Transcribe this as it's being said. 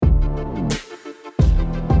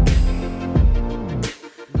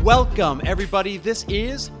Welcome, everybody. This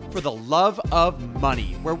is For the Love of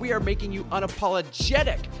Money, where we are making you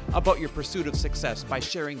unapologetic about your pursuit of success by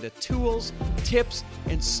sharing the tools, tips,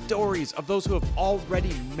 and stories of those who have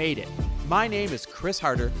already made it. My name is Chris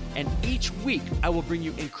Harder, and each week I will bring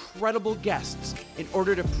you incredible guests in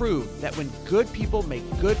order to prove that when good people make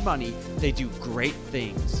good money, they do great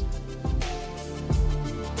things.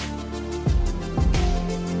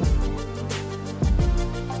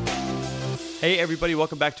 Hey everybody,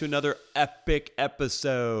 welcome back to another epic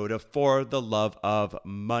episode of For the Love of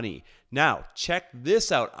Money. Now, check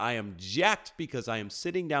this out. I am jacked because I am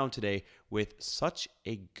sitting down today with such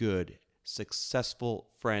a good, successful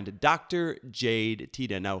friend, Dr. Jade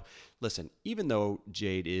Teta. Now, listen, even though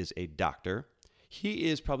Jade is a doctor,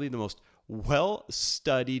 he is probably the most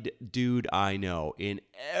well-studied dude I know in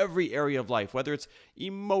every area of life, whether it's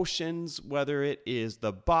emotions, whether it is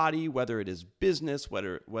the body, whether it is business,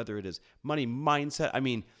 whether it is money mindset. I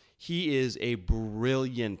mean, he is a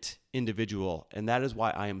brilliant individual, and that is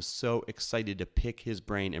why I am so excited to pick his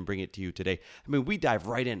brain and bring it to you today. I mean, we dive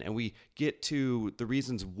right in and we get to the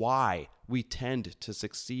reasons why we tend to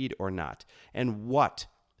succeed or not, and what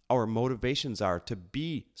our motivations are to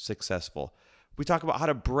be successful. We talk about how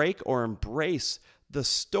to break or embrace the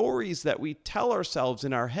stories that we tell ourselves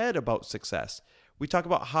in our head about success. We talk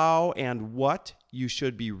about how and what you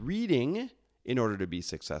should be reading in order to be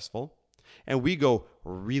successful. And we go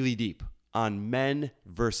really deep on men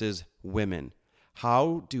versus women.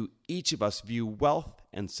 How do each of us view wealth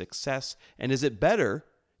and success? And is it better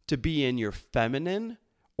to be in your feminine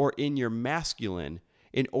or in your masculine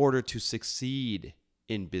in order to succeed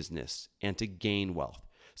in business and to gain wealth?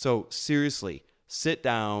 So seriously, sit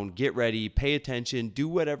down, get ready, pay attention, do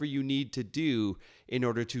whatever you need to do in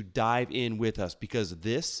order to dive in with us, because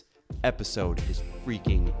this episode is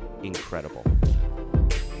freaking incredible.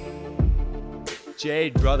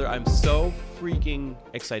 Jade, brother, I'm so freaking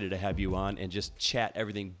excited to have you on and just chat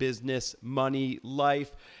everything business, money,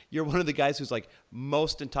 life. You're one of the guys who's like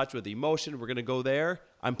most in touch with emotion. We're going to go there.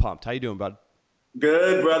 I'm pumped. How you doing, bud?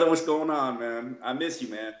 Good, brother. What's going on, man? I miss you,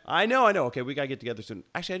 man. I know. Okay, we got to get together soon.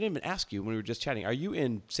 Actually, I didn't even ask you when we were just chatting. Are you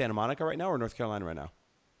in Santa Monica right now or North Carolina right now?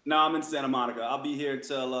 No, I'm in Santa Monica. I'll be here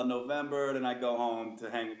till November, then I go home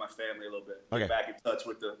to hang with my family a little bit. Get back in touch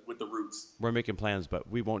with the roots. We're making plans, but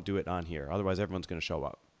we won't do it on here. Otherwise, everyone's going to show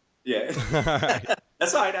up. Yeah.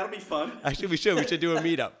 That's all right. That'll be fun. Actually, we should. We should do a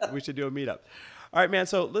meetup. All right, man.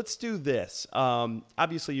 So let's do this.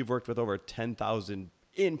 Obviously, you've worked with over 10,000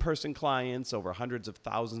 in-person clients, over hundreds of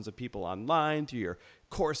thousands of people online through your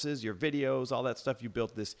courses, your videos, all that stuff. You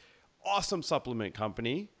built this awesome supplement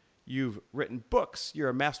company. You've written books. You're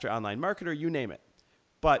a master online marketer, you name it.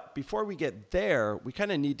 But before we get there, we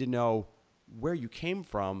kind of need to know where you came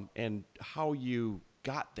from and how you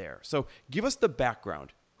got there. So give us the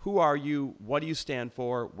background. Who are you? What do you stand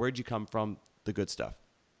for? Where'd you come from? The good stuff.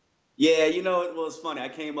 Yeah, it was funny. I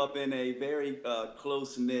came up in a very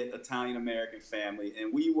close-knit Italian-American family,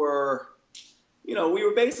 and we were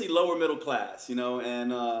basically lower middle class, and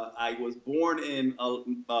I was born in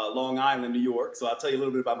Long Island, New York. So I'll tell you a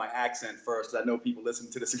little bit about my accent first. I know people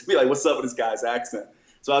listening to this and be like, what's up with this guy's accent?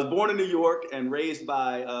 So I was born in New York and raised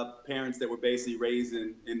by parents that were basically raised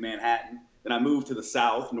in Manhattan. Then I moved to the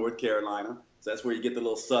South, North Carolina. So that's where you get the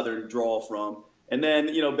little Southern drawl from. And then,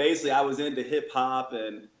 basically I was into hip hop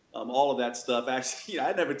and all of that stuff. Actually,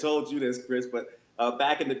 I never told you this, Chris, but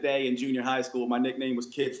back in the day in junior high school, my nickname was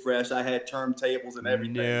Kid Fresh. I had turntables and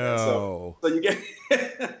everything. No. So you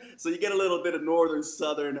get a little bit of Northern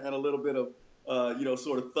Southern and a little bit of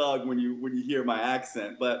sort of thug when you hear my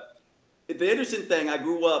accent. But the interesting thing, I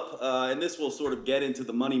grew up, and this will sort of get into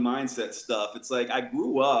the money mindset stuff. It's like I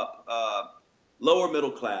grew up lower middle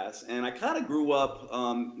class, and I kind of grew up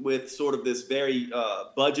with sort of this very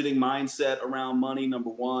budgeting mindset around money, number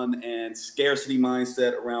one, and scarcity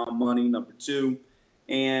mindset around money, number two.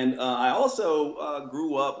 And I also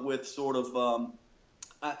grew up with sort of,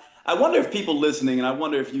 I wonder if people listening, and I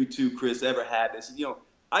wonder if you too, Chris, ever had this.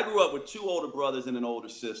 I grew up with two older brothers and an older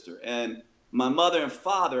sister. And my mother and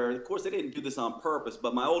father, of course, they didn't do this on purpose,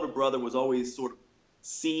 but my older brother was always sort of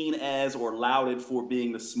seen as or lauded for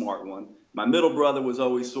being the smart one. My middle brother was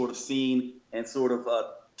always sort of seen and sort of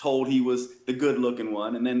told he was the good-looking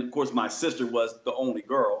one. And then, of course, my sister was the only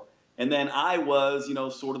girl. And then I was,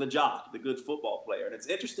 sort of the jock, the good football player. And it's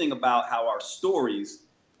interesting about how our stories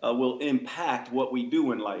will impact what we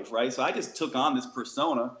do in life, right? So I just took on this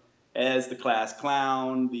persona as the class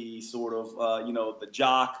clown, the sort of, the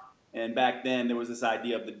jock. And back then there was this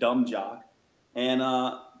idea of the dumb jock. And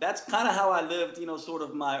that's kind of how I lived, sort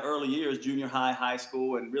of my early years, junior high, high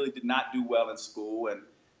school, and really did not do well in school. And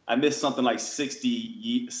I missed something like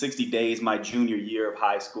 60 days my junior year of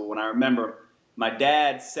high school. And I remember my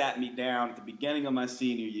dad sat me down at the beginning of my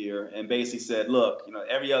senior year and basically said, look,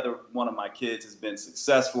 every other one of my kids has been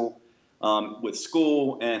successful with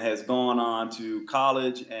school and has gone on to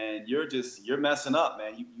college, and you're messing up,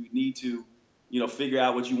 man. You need to, figure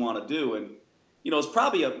out what you want to do. And, it's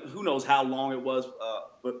probably who knows how long it was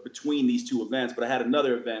but between these two events, but I had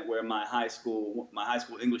another event where my high school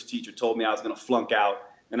English teacher told me I was going to flunk out,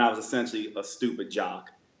 and I was essentially a stupid jock.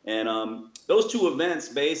 And those two events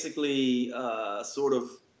basically sort of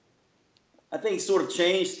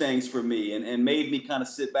changed things for me and made me kind of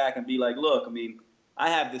sit back and be like, look, I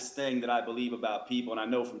have this thing that I believe about people, and I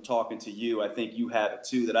know from talking to you, I think you have it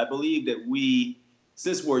too, that I believe that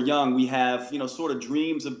since we're young, we have, sort of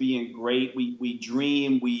dreams of being great. We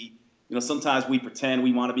dream, sometimes we pretend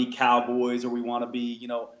we want to be cowboys, or we want to be,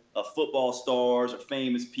 football stars or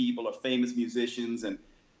famous people or famous musicians. And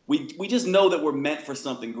we just know that we're meant for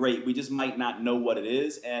something great. We just might not know what it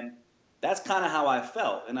is. And that's kind of how I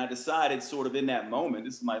felt. And I decided sort of in that moment,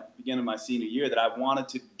 this is my beginning of my senior year, that I wanted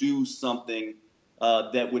to do something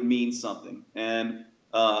that would mean something. And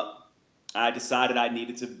I decided I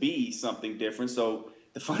needed to be something different. So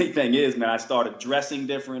the funny thing is, man, I started dressing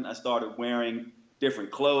different. I started wearing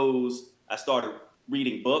different clothes. I started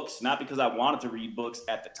reading books, not because I wanted to read books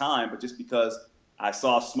at the time, but just because I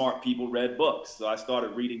saw smart people read books. So I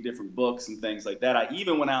started reading different books and things like that. I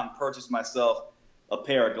even went out and purchased myself a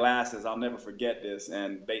pair of glasses. I'll never forget this.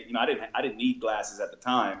 And they, I didn't need glasses at the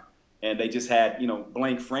time, and they just had,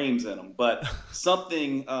 blank frames in them. But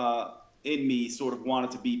something in me sort of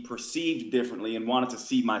wanted to be perceived differently and wanted to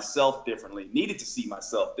see myself differently, needed to see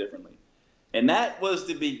myself differently. And that was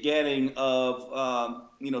the beginning of,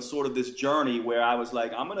 sort of this journey where I was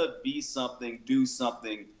like, I'm going to be something, do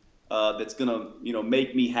something that's going to,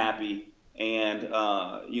 make me happy and,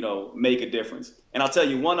 make a difference. And I'll tell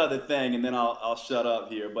you one other thing, and then I'll shut up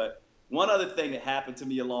here. But one other thing that happened to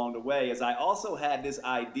me along the way is I also had this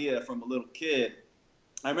idea from a little kid.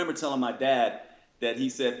 I remember telling my dad that he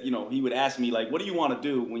said, he would ask me, like, what do you want to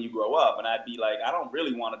do when you grow up? And I'd be like, I don't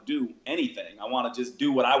really want to do anything. I want to just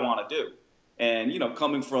do what I want to do. And,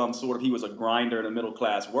 coming from sort of, he was a grinder and a middle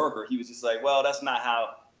class worker, he was just like, well, that's not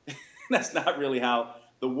really how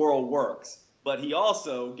the world works. But he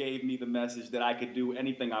also gave me the message that I could do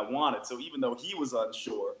anything I wanted. So even though he was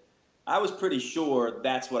unsure, I was pretty sure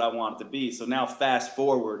that's what I wanted to be. So now fast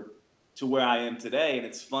forward to where I am today. And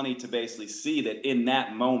it's funny to basically see that in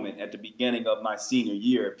that moment at the beginning of my senior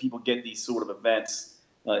year, people get these sort of events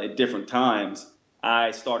at different times.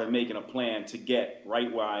 I started making a plan to get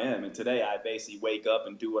right where I am. And today I basically wake up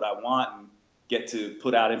and do what I want and get to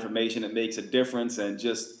put out information that makes a difference and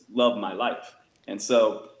just love my life. And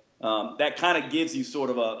so that kind of gives you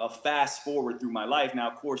sort of a fast forward through my life.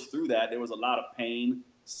 Now, of course, through that, there was a lot of pain,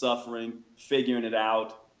 suffering, figuring it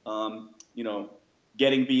out,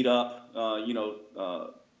 getting beat up,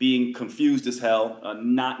 being confused as hell,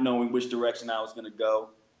 not knowing which direction I was going to go,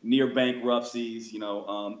 near bankruptcies,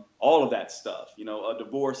 all of that stuff, a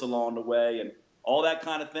divorce along the way, and all that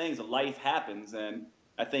kind of things. Life happens. And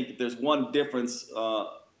I think if there's one difference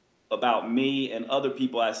about me and other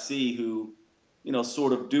people I see who,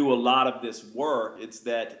 sort of do a lot of this work, it's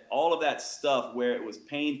that all of that stuff where it was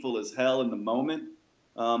painful as hell in the moment,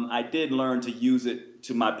 I did learn to use it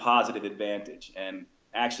to my positive advantage. And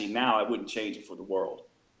actually now I wouldn't change it for the world.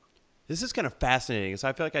 This is kind of fascinating. So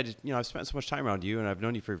I feel like I've spent so much time around you, and I've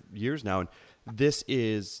known you for years now, and this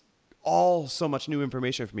is all so much new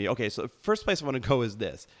information for me. Okay, so the first place I want to go is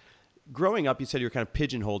this. Growing up, you said you were kind of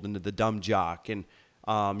pigeonholed into the dumb jock, and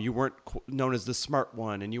you weren't known as the smart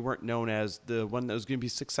one, and you weren't known as the one that was going to be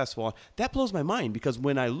successful. That blows my mind, because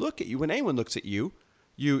when I look at you, when anyone looks at you,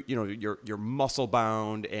 you're muscle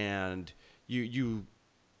bound, and you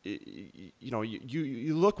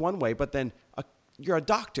look one way, but then you're a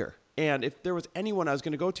doctor. And if there was anyone I was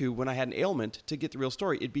going to go to when I had an ailment to get the real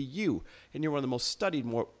story, it'd be you. And you're one of the most studied,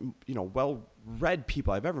 more, well-read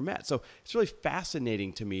people I've ever met. So it's really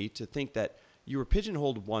fascinating to me to think that you were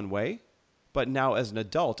pigeonholed one way, but now as an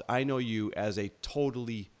adult, I know you as a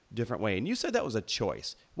totally different way. And you said that was a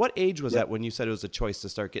choice. What age was that when you said it was a choice to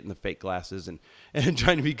start getting the fake glasses and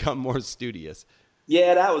trying to become more studious?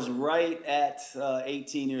 Yeah, that was right at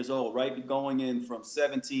 18 years old, right going in from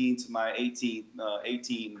 17 to my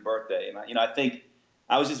 18 birthday. And, I think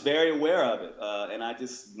I was just very aware of it. And I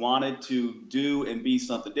just wanted to do and be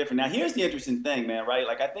something different. Now, here's the interesting thing, man, right?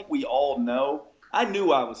 Like, I think we all know, I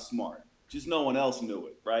knew I was smart, just no one else knew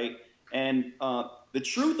it, right? And the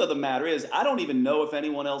truth of the matter is, I don't even know if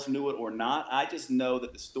anyone else knew it or not. I just know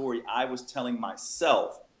that the story I was telling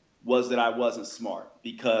myself was that I wasn't smart,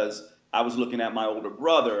 because I was looking at my older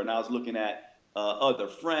brother and I was looking at other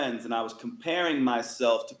friends, and I was comparing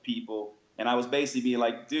myself to people, and I was basically being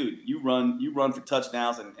like, dude, you run for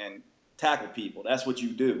touchdowns and tackle people. That's what you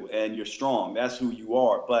do, and you're strong. That's who you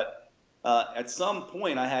are. But at some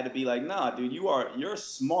point, I had to be like, nah, dude, you're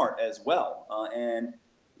smart as well, and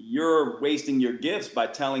you're wasting your gifts by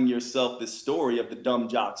telling yourself this story of the dumb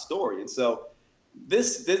jock story. And so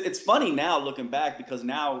this it's funny now looking back, because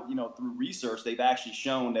now, through research, they've actually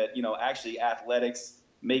shown that, actually athletics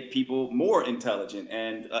make people more intelligent,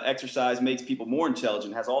 and exercise makes people more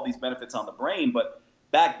intelligent, has all these benefits on the brain. But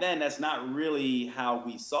back then, that's not really how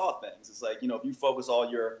we saw things. It's like, if you focus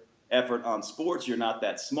all your effort on sports, you're not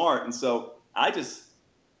that smart. And so I just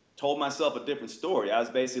told myself a different story. I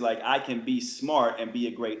was basically like, I can be smart and be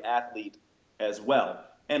a great athlete as well.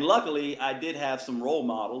 And luckily, I did have some role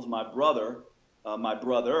models. My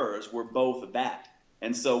brothers were both that.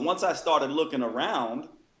 And so once I started looking around,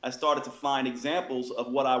 I started to find examples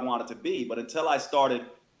of what I wanted to be. But until I started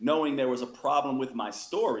knowing there was a problem with my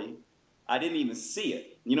story, I didn't even see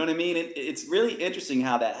it. You know what I mean? It's really interesting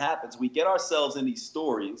how that happens. We get ourselves in these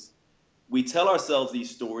stories. We tell ourselves these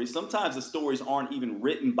stories. Sometimes the stories aren't even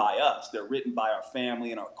written by us. They're written by our family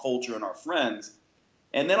and our culture and our friends.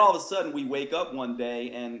 And then all of a sudden we wake up one day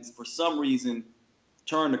and for some reason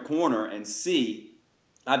turn the corner and see,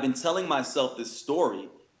 I've been telling myself this story.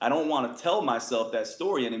 I don't want to tell myself that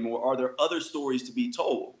story anymore. Are there other stories to be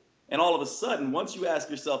told? And all of a sudden, once you ask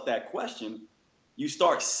yourself that question, you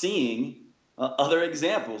start seeing other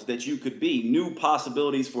examples that you could be, new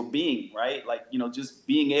possibilities for being, right? Like, just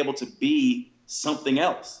being able to be something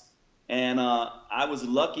else. And I was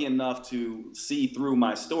lucky enough to see through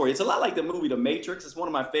my story. It's a lot like the movie The Matrix. It's one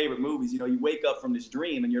of my favorite movies. You wake up from this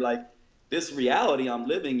dream and you're like, this reality I'm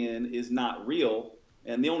living in is not real.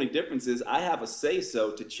 And the only difference is I have a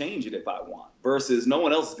say-so to change it if I want, versus no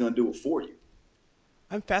one else is going to do it for you.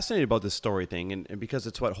 I'm fascinated about this story thing, and because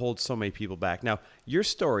it's what holds so many people back. Now, your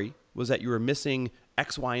story was that you were missing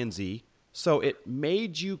X, Y, and Z, so it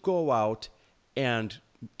made you go out and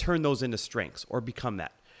turn those into strengths or become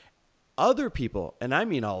that. Other people, and I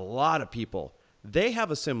mean a lot of people, they have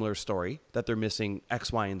a similar story that they're missing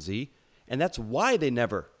X, Y, and Z, and that's why they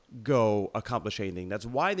never go accomplish anything. That's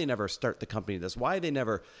why they never start the company. That's why they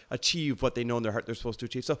never achieve what they know in their heart they're supposed to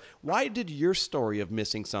achieve. So why did your story of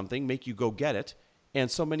missing something make you go get it?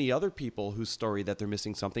 And so many other people whose story that they're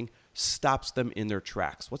missing something stops them in their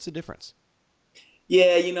tracks. What's the difference?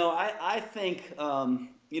 Yeah, I think,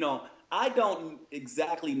 I don't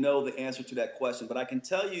exactly know the answer to that question, but I can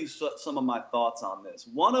tell you some of my thoughts on this.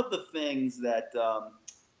 One of the things that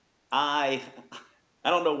I I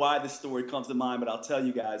don't know why this story comes to mind, but I'll tell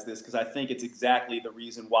you guys this because I think it's exactly the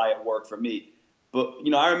reason why it worked for me. But,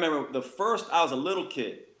 I remember I was a little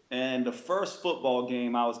kid, and the first football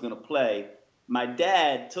game I was going to play, my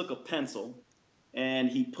dad took a pencil and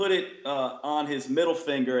he put it on his middle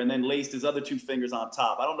finger and then laced his other two fingers on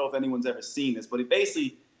top. I don't know if anyone's ever seen this, but he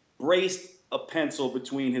basically braced a pencil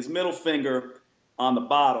between his middle finger on the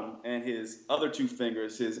bottom and his other two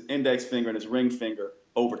fingers, his index finger and his ring finger,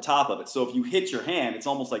 over top of it. So if you hit your hand, it's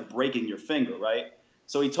almost like breaking your finger, right?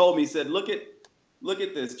 So he told me, he said, look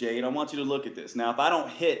at this, Jade. I want you to look at this. Now, if I don't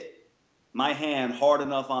hit my hand hard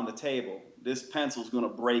enough on the table, this pencil's going to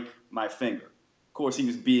break my finger. Of course, he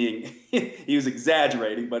was he was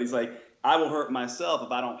exaggerating, but he's like, I will hurt myself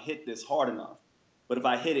if I don't hit this hard enough. But if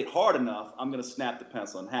I hit it hard enough, I'm going to snap the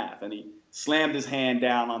pencil in half. And he slammed his hand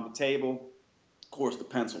down on the table. Of course, the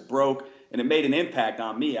pencil broke, and it made an impact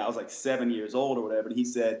on me. I was like 7 years old or whatever. And he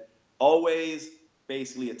said, always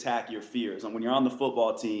basically attack your fears. And when you're on the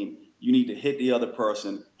football team, you need to hit the other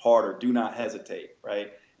person harder. Do not hesitate,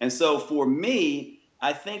 right? And so for me,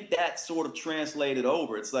 I think that sort of translated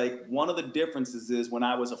over. It's like one of the differences is when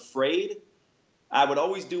I was afraid, I would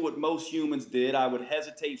always do what most humans did. I would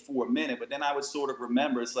hesitate for a minute, but then I would sort of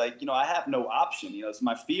remember, it's like, I have no option. So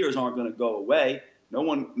my fears aren't going to go away. No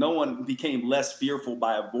one became less fearful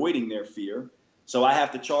by avoiding their fear. So I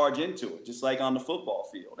have to charge into it, just like on the football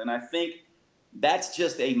field. And I think that's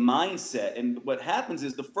just a mindset. And what happens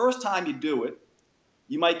is the first time you do it,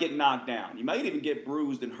 you might get knocked down. You might even get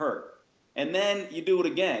bruised and hurt. And then you do it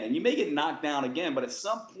again, and you may get knocked down again, but at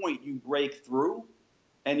some point you break through,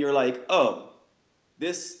 and you're like, oh,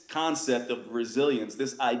 this concept of resilience,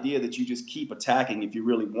 this idea that you just keep attacking if you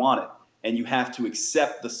really want it, and you have to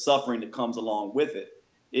accept the suffering that comes along with it,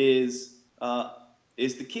 is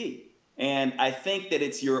the key. And I think that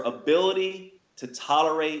it's your ability to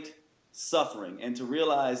tolerate suffering and to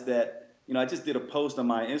realize that, I just did a post on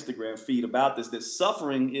my Instagram feed about this, that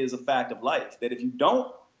suffering is a fact of life, that if you don't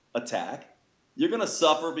attack, you're going to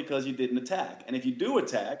suffer because you didn't attack. And if you do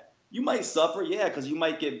attack, you might suffer, yeah, because you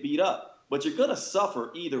might get beat up, but you're going to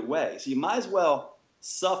suffer either way. So you might as well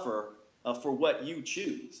suffer for what you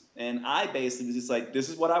choose. And I basically was just like, this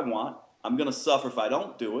is what I want. I'm going to suffer if I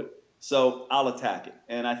don't do it. So I'll attack it.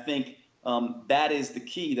 And I think that is the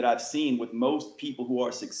key that I've seen with most people who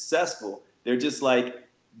are successful. They're just like,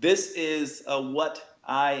 this is what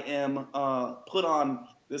I am put on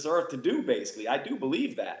this earth to do, basically. I do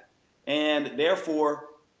believe that. And therefore,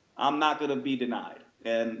 I'm not going to be denied.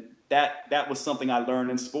 And that was something I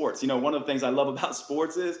learned in sports. One of the things I love about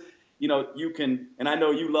sports is, you can, and I know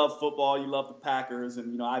you love football, you love the Packers,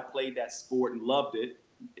 and, I played that sport and loved it.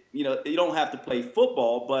 You don't have to play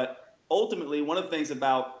football, but ultimately, one of the things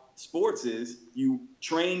about sports is you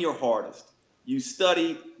train your hardest, you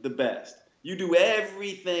study the best, you do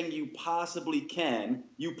everything you possibly can,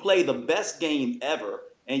 you play the best game ever,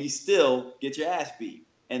 and you still get your ass beat.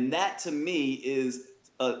 And that, to me, is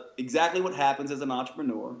exactly what happens as an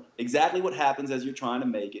entrepreneur, exactly what happens as you're trying to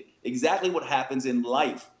make it, exactly what happens in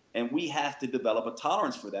life. And we have to develop a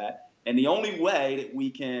tolerance for that. And the only way that we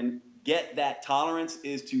can get that tolerance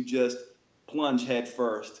is to just plunge head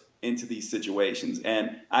first into these situations.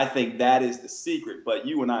 And I think that is the secret. But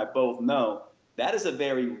you and I both know that is a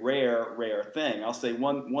very rare thing. I'll say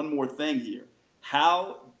one more thing here.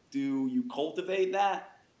 How do you cultivate that?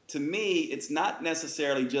 To me, it's not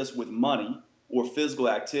necessarily just with money or physical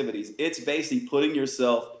activities. It's basically putting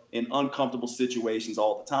yourself in uncomfortable situations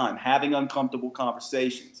all the time, having uncomfortable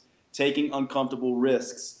conversations, taking uncomfortable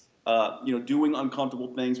risks, doing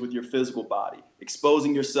uncomfortable things with your physical body,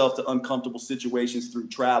 exposing yourself to uncomfortable situations through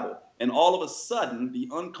travel. And all of a sudden, the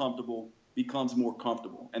uncomfortable becomes more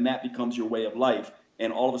comfortable, and that becomes your way of life.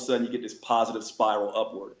 And all of a sudden, you get this positive spiral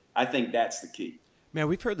upward. I think that's the key. Man,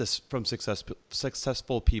 we've heard this from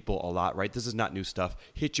successful people a lot, right? This is not new stuff.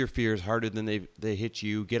 Hit your fears harder than they hit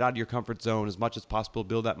you. Get out of your comfort zone as much as possible.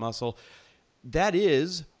 Build that muscle. That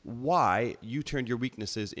is why you turned your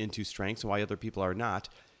weaknesses into strengths and why other people are not.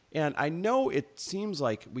 And I know it seems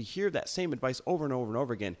like we hear that same advice over and over and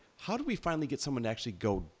over again. How do we finally get someone to actually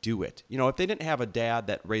go do it? If they didn't have a dad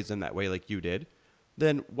that raised them that way like you did,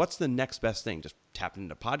 then what's the next best thing? Just tap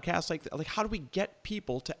into podcasts like that? Like, how do we get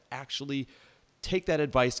people to actually take that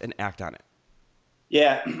advice and act on it?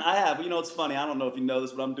 Yeah, I have. It's funny. I don't know if you know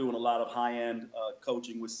this, but I'm doing a lot of high-end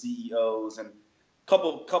coaching with CEOs and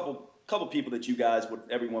couple people that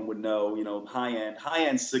everyone would know.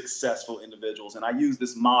 High-end successful individuals. And I use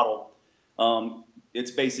this model. It's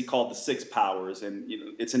basically called the 6 powers, and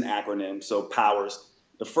it's an acronym. So powers.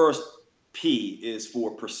 The first P is for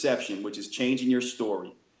perception, which is changing your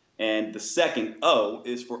story, and the second O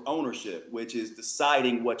is for ownership, which is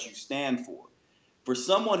deciding what you stand for. For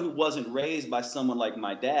someone who wasn't raised by someone like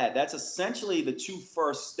my dad, that's essentially the 2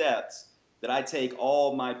 first steps that I take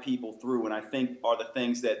all my people through, and I think are the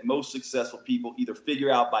things that most successful people either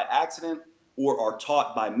figure out by accident or are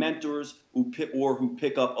taught by mentors who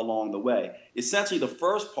pick up along the way. Essentially, the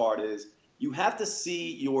first part is you have to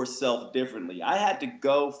see yourself differently. I had to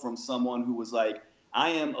go from someone who was like, I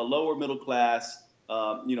am a lower middle class,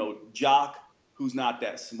 jock who's not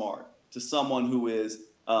that smart, to someone who is,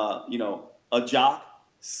 a jock,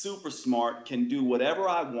 super smart, can do whatever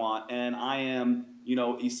I want, and I am,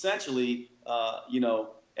 essentially,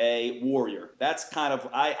 a warrior. That's kind of,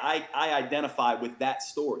 I identify with that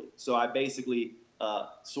story. So I basically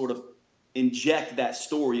sort of inject that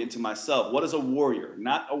story into myself. What is a warrior?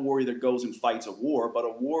 Not a warrior that goes and fights a war, but a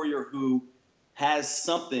warrior who has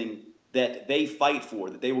something that they fight for,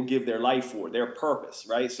 that they will give their life for, their purpose,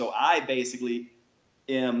 right? So I basically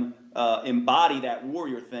embody that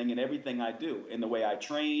warrior thing in everything I do, in the way I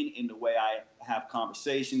train, in the way I have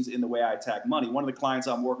conversations, in the way I attack money. One of the clients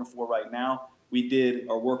I'm working with right now, we did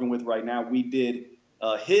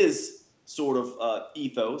his sort of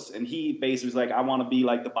ethos, and he basically was like, I want to be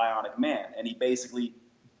like the Bionic Man, and he basically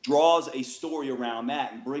draws a story around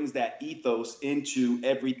that and brings that ethos into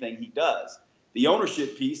everything he does. The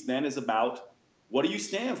ownership piece then is about, what do you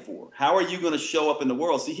stand for? How are you going to show up in the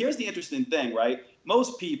world? See, here's the interesting thing, right?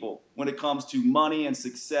 Most people, when it comes to money and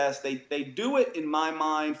success, they do it, in my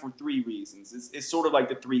mind, for 3 reasons. It's sort of like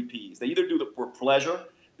the 3 Ps. They either do it for pleasure,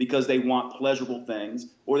 because they want pleasurable things,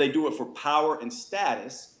 or they do it for power and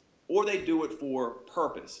status, or they do it for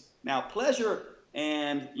purpose. Now, pleasure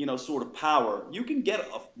and, sort of power, you can get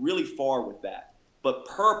really far with that. But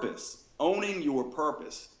purpose, owning your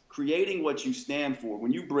purpose, creating what you stand for,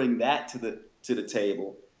 when you bring that to the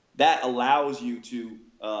table, that allows you to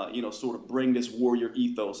sort of bring this warrior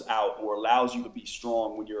ethos out, or allows you to be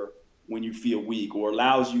strong when you feel weak, or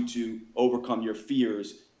allows you to overcome your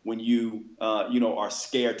fears when you, are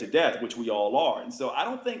scared to death, which we all are. And so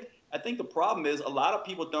I think the problem is a lot of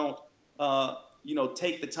people don't,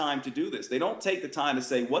 take the time to do this. They don't take the time to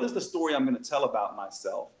say, what is the story I'm going to tell about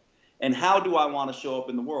myself? And how do I want to show up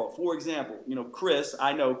in the world? For example, Chris,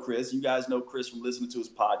 I know Chris, you guys know Chris from listening to his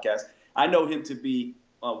podcast. I know him to be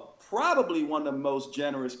probably one of the most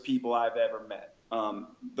generous people I've ever met.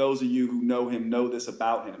 Those of you who know him know this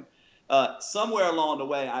about him. Somewhere along the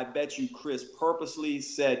way, I bet you Chris purposely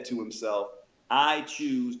said to himself, I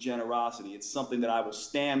choose generosity. It's something that I will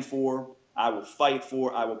stand for, I will fight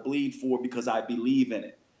for, I will bleed for because I believe in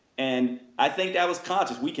it. And I think that was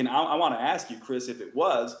conscious. I want to ask you, Chris, if it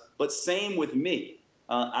was, but same with me.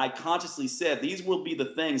 I consciously said, these will be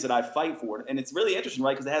the things that I fight for. And it's really interesting,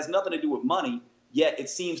 right? Because it has nothing to do with money, yet it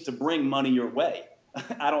seems to bring money your way.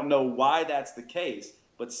 I don't know why that's the case,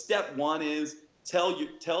 but step one is tell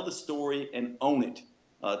the story and own it.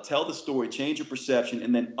 Tell the story, change your perception,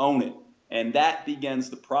 and then own it. And that begins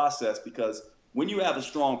the process, because when you have a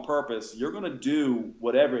strong purpose, you're going to do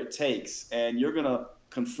whatever it takes, and you're going to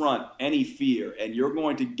confront any fear, and you're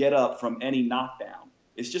going to get up from any knockdown.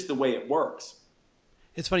 It's just the way it works.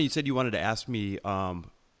 It's funny, you said you wanted to ask me,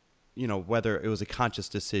 whether it was a conscious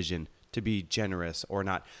decision to be generous or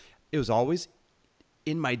not. It was always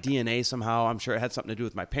in my DNA somehow. I'm sure it had something to do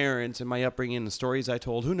with my parents and my upbringing and the stories I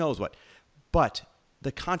told, who knows what. But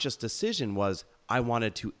the conscious decision was I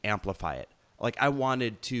wanted to amplify it. Like, I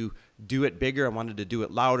wanted to do it bigger. I wanted to do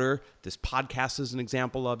it louder. This podcast is an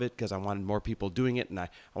example of it, because I wanted more people doing it, and I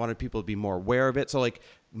wanted people to be more aware of it. So, like,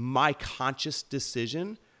 my conscious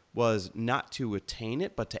decision was not to attain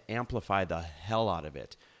it, but to amplify the hell out of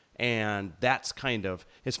it. And that's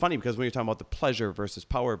it's funny, because when you're talking about the pleasure versus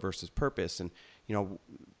power versus purpose, and,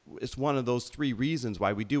 it's one of those three reasons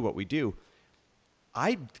why we do what we do.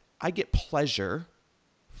 I get pleasure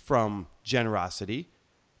from generosity,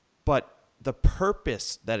 but the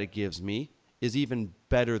purpose that it gives me is even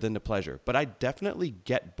better than the pleasure. But I definitely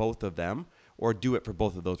get both of them, or do it for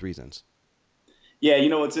both of those reasons. Yeah,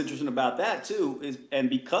 what's interesting about that too is, and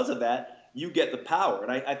because of that, you get the power.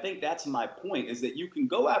 And I think that's my point, is that you can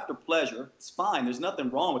go after pleasure. It's fine. There's nothing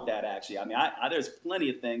wrong with that, actually. I mean, there's plenty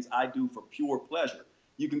of things I do for pure pleasure.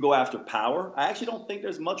 You can go after power. I actually don't think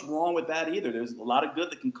there's much wrong with that either. There's a lot of good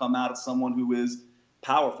that can come out of someone who is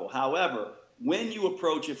powerful. However, when you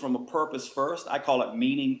approach it from a purpose first, I call it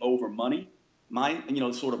meaning over money,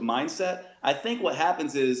 sort of mindset. I think what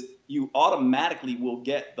happens is you automatically will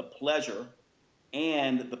get the pleasure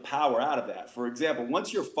and the power out of that. For example,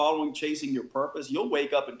 once you're chasing your purpose, you'll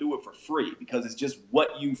wake up and do it for free, because it's just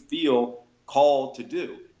what you feel called to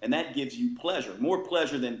do. And that gives you pleasure, more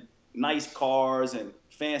pleasure than nice cars and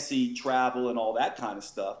fancy travel and all that kind of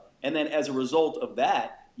stuff. And then as a result of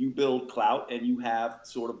that, you build clout, and you have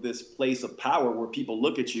sort of this place of power where people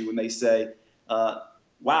look at you and they say,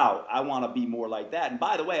 wow, I want to be more like that. And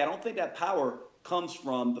by the way, I don't think that power comes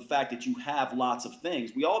from the fact that you have lots of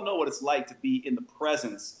things. We all know what it's like to be in the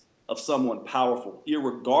presence of someone powerful,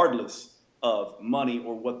 irregardless of money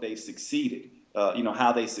or what they succeeded,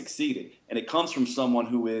 how they succeeded. And it comes from someone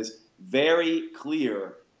who is very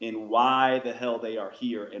clear in why the hell they are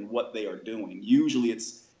here and what they are doing. Usually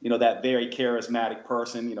it's, that very charismatic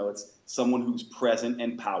person, it's someone who's present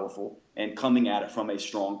and powerful and coming at it from a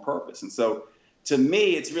strong purpose. And so to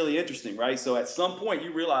me, it's really interesting, right? So at some point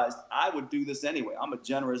you realized I would do this anyway. I'm a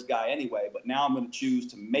generous guy anyway, but now I'm going to choose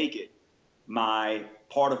to make it my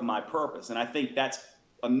part of my purpose. And I think that's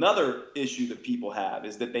another issue that people have,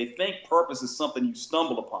 is that they think purpose is something you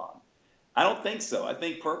stumble upon. I don't think so. I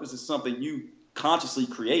think purpose is something you consciously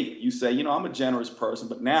create. You say, I'm a generous person,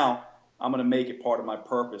 but now I'm going to make it part of my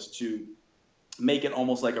purpose to make it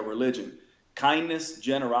almost like a religion. Kindness,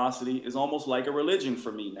 generosity is almost like a religion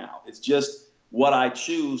for me now. It's just what I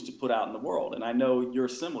choose to put out in the world. And I know you're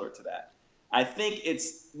similar to that. I think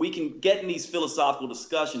we can get in these philosophical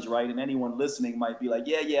discussions, right? And anyone listening might be like,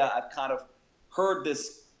 yeah, I've kind of heard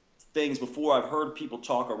things before. I've heard people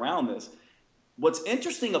talk around this. What's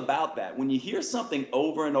interesting about that, when you hear something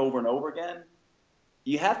over and over and over again,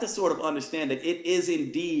 you have to sort of understand that it is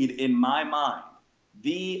indeed, in my mind,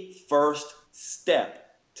 the first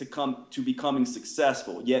step to becoming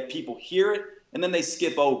successful. Yet people hear it and then they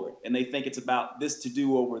skip over it, and they think it's about this to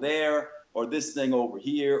do over there, or this thing over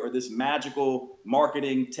here, or this magical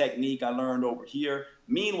marketing technique I learned over here.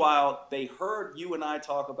 Meanwhile, they heard you and I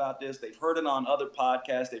talk about this. They've heard it on other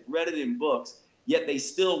podcasts. They've read it in books, yet they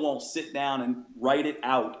still won't sit down and write it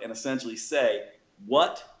out and essentially say,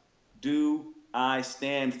 what do I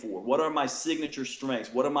stand for? What are my signature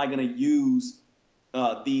strengths? What am I going to use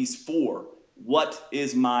these for? what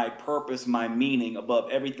is my purpose, my meaning above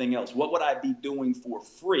everything else? What would I be doing for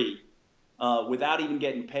free without even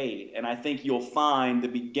getting paid? And I think you'll find the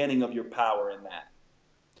beginning of your power in that.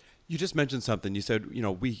 You just mentioned something. You said,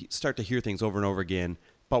 we start to hear things over and over again,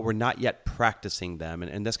 but we're not yet practicing them.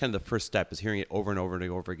 And that's kind of the first step, is hearing it over and over and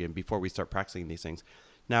over again before we start practicing these things.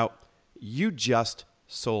 Now, you just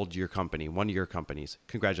sold your company, one of your companies.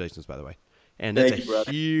 Congratulations, by the way. And that's Thank you,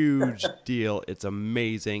 brother. huge deal. It's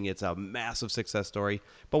amazing. It's a massive success story.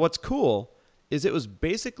 But what's cool is it was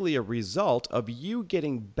basically a result of you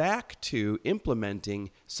getting back to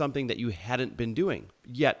implementing something that you hadn't been doing,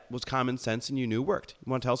 yet was common sense and you knew worked.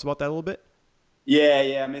 You want to tell us about that a little bit?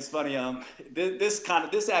 Yeah. I mean, it's funny.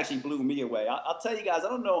 This actually blew me away. I'll tell you guys. I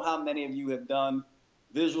don't know how many of you have done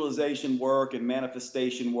visualization work and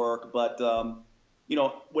manifestation work, but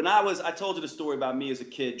when I told you the story about me as a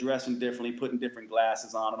kid, dressing differently, putting different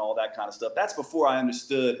glasses on, and all that kind of stuff. That's before I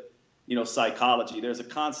understood, psychology. There's a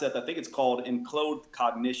concept, I think it's called enclosed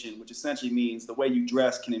cognition, which essentially means the way you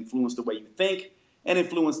dress can influence the way you think and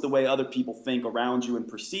influence the way other people think around you and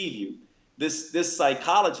perceive you. This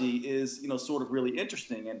psychology is, sort of really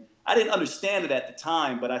interesting. And I didn't understand it at the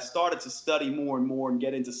time, but I started to study more and more and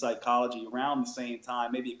get into psychology around the same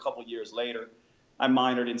time, maybe a couple years later. I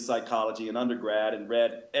minored in psychology in undergrad and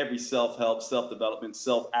read every self-help, self-development,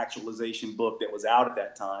 self-actualization book that was out at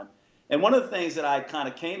that time. And one of the things that I kind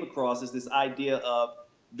of came across is this idea of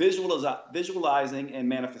visualizing and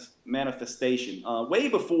manifestation. Way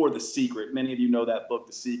before The Secret. Many of you know that book,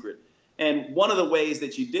 The Secret. And one of the ways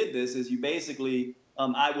that you did this is you basically,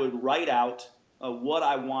 I would write out what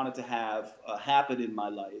I wanted to have happen in my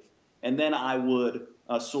life. And then I would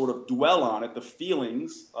sort of dwell on it, the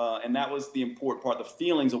feelings, and that was the important part, the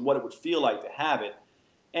feelings of what it would feel like to have it.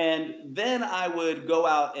 And then I would go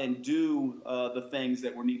out and do the things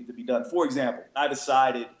that were needed to be done. For example, I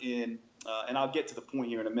decided and I'll get to the point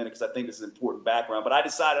here in a minute because I think this is important background, but I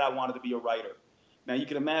decided I wanted to be a writer. Now, you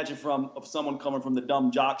can imagine of someone coming from the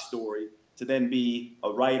dumb jock story to then be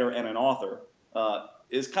a writer and an author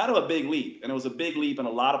is kind of a big leap. And it was a big leap in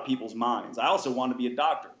a lot of people's minds. I also wanted to be a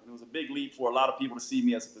doctor. And it was a big leap for a lot of people to see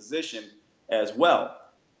me as a physician as well.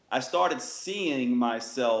 I started seeing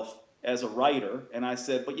myself as a writer, and I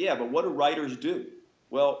said, but what do writers do?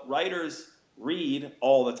 Well, writers read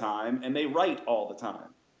all the time, and they write all the time.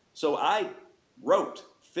 So I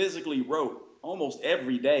physically wrote almost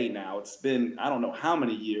every day now. It's been, I don't know how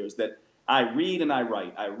many years that I read and I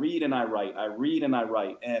write, I read and I write, I read and I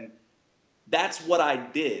write. And that's what I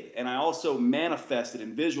did. And I also manifested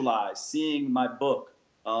and visualized seeing my book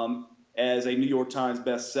as a New York Times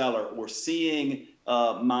bestseller, or seeing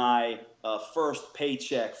my first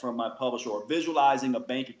paycheck from my publisher, or visualizing a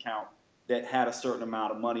bank account that had a certain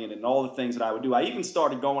amount of money in it, and all the things that I would do. I even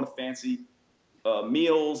started going to fancy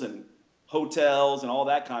meals and hotels and all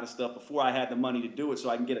that kind of stuff before I had the money to do it, so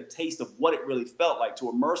I can get a taste of what it really felt like to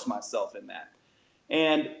immerse myself in that.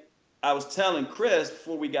 And I was telling Chris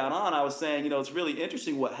before we got on, I was saying, it's really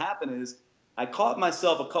interesting. What happened is I caught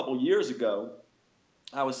myself a couple years ago.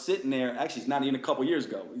 I was sitting there, actually it's not even a couple years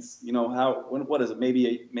ago. It's, what is it?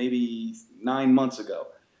 Maybe 9 months ago.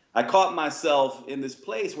 I caught myself in this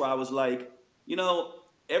place where I was like,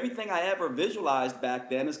 everything I ever visualized back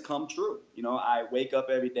then has come true. I wake up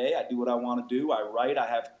every day. I do what I want to do. I write. I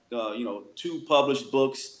have, 2 published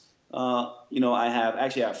books. I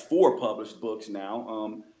have 4 published books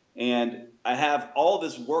now. And I have all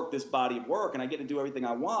this work, this body of work, and I get to do everything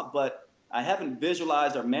I want, but I haven't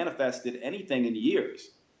visualized or manifested anything in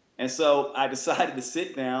years. And so I decided to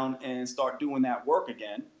sit down and start doing that work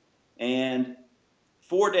again. And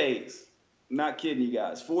 4 days, I'm not kidding you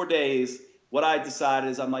guys, 4 days, what I decided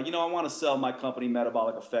is I'm like, I want to sell my company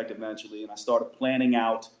Metabolic Effect eventually. And I started planning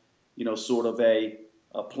out, sort of a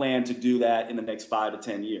plan to do that in the next 5 to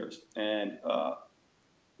 10 years. And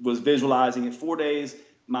was visualizing it. 4 days,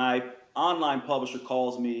 my online publisher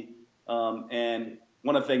calls me, and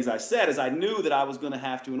one of the things I said is I knew that I was going to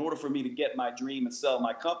have to, in order for me to get my dream and sell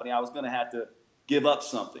my company, I was going to have to give up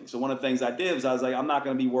something. So one of the things I did was I was like, I'm not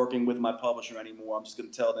going to be working with my publisher anymore. I'm just going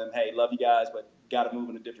to tell them, hey, love you guys, but got to move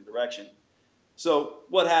in a different direction. So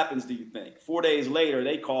what happens, do you think? 4 days later,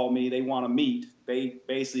 they call me. They want to meet.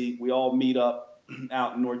 We all meet up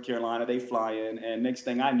out in North Carolina. They fly in, and next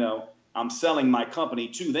thing I know, I'm selling my company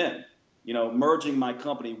to them, merging my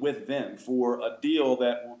company with them for a deal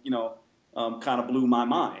that, kind of blew my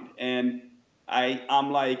mind. And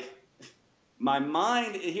I'm like, my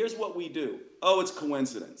mind, here's what we do. Oh, it's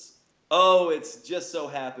coincidence. Oh, it's just so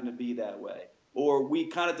happened to be that way. Or we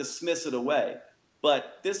kind of dismiss it away.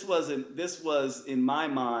 But this was, in my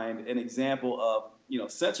mind, an example of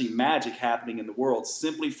essentially magic happening in the world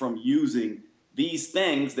simply from using these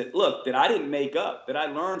things that I didn't make up, that I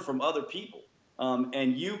learned from other people.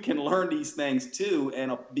 And you can learn these things too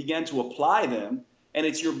and begin to apply them. And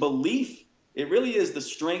it's your belief. It really is the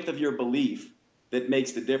strength of your belief that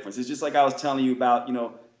makes the difference. It's just like I was telling you about,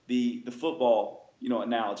 the football,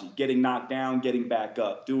 analogy, getting knocked down, getting back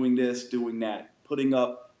up, doing this, doing that, putting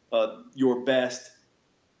up your best,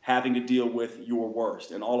 having to deal with your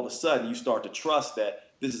worst. And all of a sudden you start to trust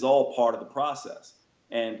that this is all part of the process.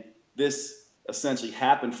 And this essentially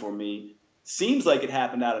happened for me. Seems like it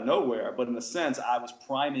happened out of nowhere, but in a sense, I was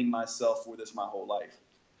priming myself for this my whole life.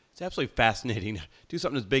 It's absolutely fascinating to do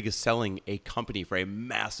something as big as selling a company for a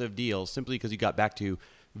massive deal simply because you got back to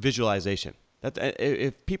visualization.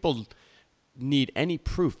 If people need any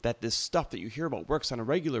proof that this stuff that you hear about works on a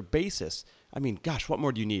regular basis, I mean, gosh, what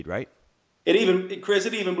more do you need, right? Chris,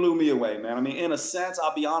 it even blew me away, man. I mean, in a sense,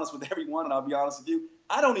 I'll be honest with everyone, and I'll be honest with you,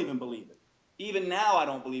 I don't even believe it. Even now, I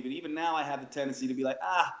don't believe it. Even now, I have the tendency to be like,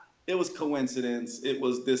 it was coincidence. It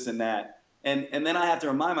was this and that. And then I have to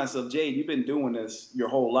remind myself, Jade, you've been doing this your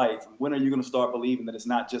whole life. When are you going to start believing that it's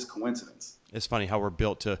not just coincidence? It's funny how we're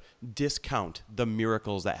built to discount the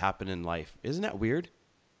miracles that happen in life. Isn't that weird?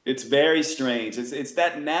 It's very strange. It's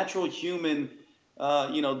that natural human,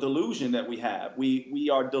 delusion that we have. We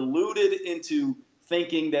are deluded into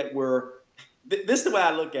thinking that this is the way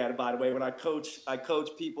I look at it, by the way. When I coach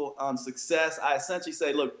people on success, I essentially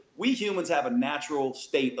say, look, we humans have a natural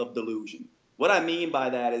state of delusion. What I mean by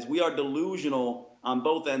that is we are delusional on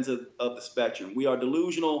both ends of the spectrum. We are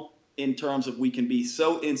delusional in terms of we can be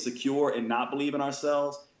so insecure and not believe in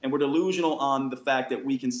ourselves. And we're delusional on the fact that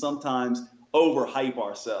we can sometimes overhype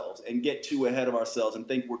ourselves and get too ahead of ourselves and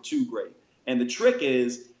think we're too great. And the trick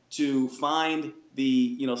is to find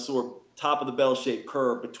the, sort of top of the bell-shaped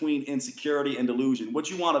curve between insecurity and delusion.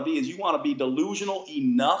 What you want to be is you want to be delusional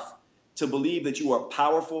enough to believe that you are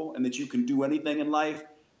powerful and that you can do anything in life,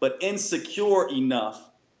 but insecure enough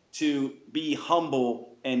to be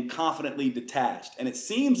humble and confidently detached. And it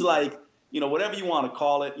seems like, whatever you want to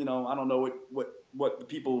call it, I don't know what the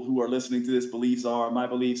people who are listening to this beliefs are. My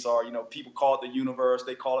beliefs are, people call it the universe,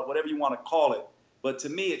 they call it whatever you want to call it. But to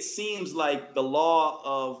me, it seems like the law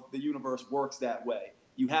of the universe works that way.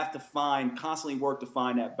 You have to constantly work to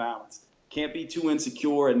find that balance. Can't be too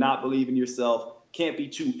insecure and not believe in yourself. Can't be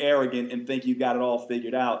too arrogant and think you got it all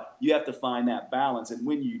figured out. You have to find that balance. And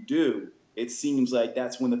when you do, it seems like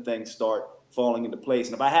that's when the things start falling into place.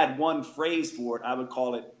 And if I had one phrase for it, I would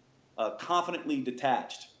call it confidently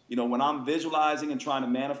detached. When I'm visualizing and trying to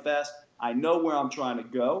manifest, I know where I'm trying to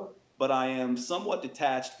go, but I am somewhat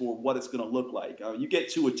detached for what it's going to look like. You get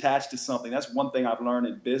too attached to something. That's one thing I've learned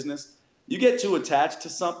in business. You get too attached to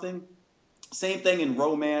something. Same thing in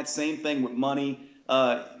romance, same thing with money.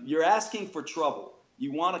 You're asking for trouble.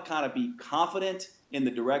 You want to kind of be confident in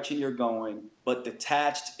the direction you're going, but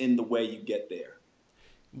detached in the way you get there.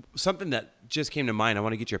 Something that just came to mind, I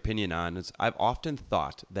want to get your opinion on, is I've often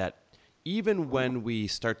thought that even when we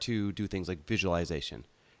start to do things like visualization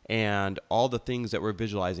and all the things that we're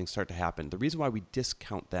visualizing start to happen, the reason why we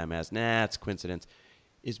discount them as, it's coincidence,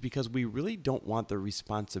 is because we really don't want the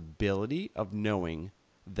responsibility of knowing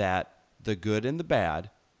that the good and the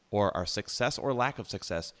bad, or our success or lack of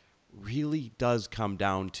success, really does come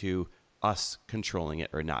down to us controlling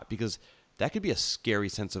it or not. Because that could be a scary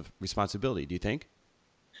sense of responsibility, do you think?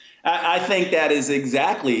 I think that is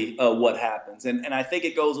exactly what happens. And I think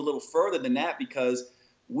it goes a little further than that because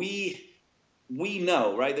we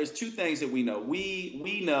know, right? There's two things that we know.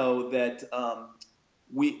 We know that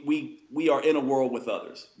we are in a world with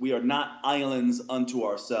others. We are not islands unto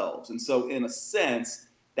ourselves. And so in a sense,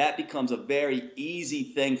 that becomes a very easy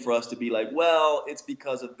thing for us to be like, well, it's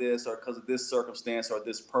because of this or because of this circumstance or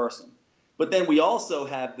this person. But then we also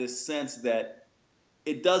have this sense that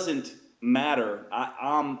it doesn't matter.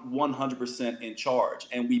 I'm 100% in charge.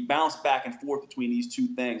 And we bounce back and forth between these two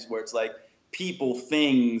things where it's like people,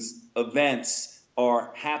 things, events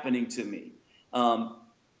are happening to me.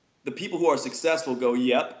 The people who are successful go,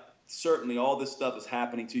 yep, certainly all this stuff is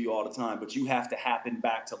happening to you all the time, but you have to happen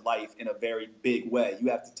back to life in a very big way. You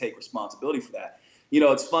have to take responsibility for that.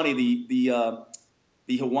 It's funny,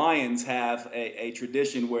 the Hawaiians have a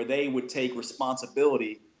tradition where they would take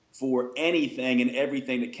responsibility for anything and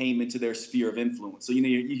everything that came into their sphere of influence. So,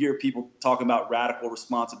 you hear people talking about radical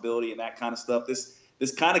responsibility and that kind of stuff.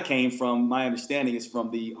 This kind of came from, my understanding is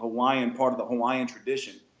from the Hawaiian part of the Hawaiian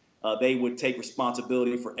tradition. They would take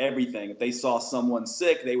responsibility for everything. If they saw someone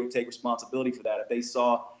sick, they would take responsibility for that. If they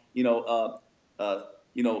saw,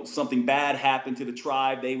 something bad happen to the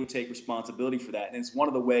tribe, they would take responsibility for that. And it's one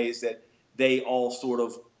of the ways that they all sort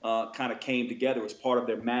of kind of came together as part of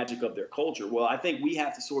their magic of their culture. Well, I think we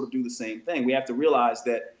have to sort of do the same thing. We have to realize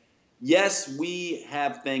that, yes, we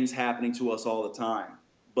have things happening to us all the time,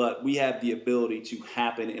 but we have the ability to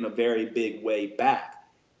happen in a very big way back.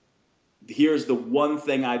 Here's the one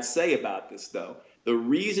thing I'd say about this, though. The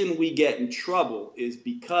reason we get in trouble is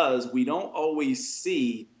because we don't always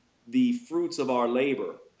see the fruits of our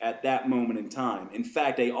labor at that moment in time. In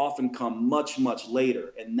fact, they often come much, much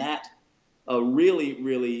later. And that really,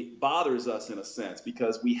 really bothers us in a sense,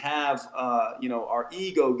 because we have, our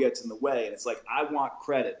ego gets in the way. And it's like, I want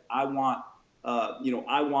credit. I want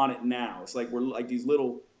it now. It's like we're like these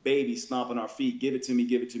little babies stomping our feet. Give it to me,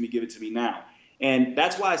 give it to me, give it to me now. And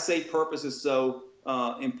that's why I say purpose is so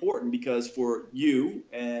important, because for you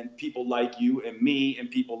and people like you and me and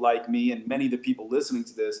people like me and many of the people listening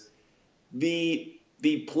to this, the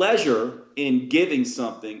pleasure in giving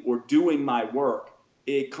something or doing my work,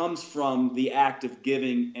 it comes from the act of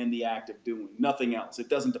giving and the act of doing, nothing else. It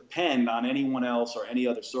doesn't depend on anyone else or any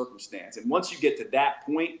other circumstance. And once you get to that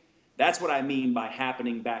point, that's what I mean by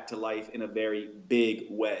happening back to life in a very big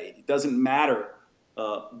way. It doesn't matter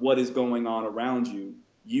what is going on around you.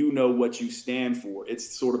 You know what you stand for.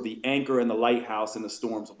 It's sort of the anchor and the lighthouse in the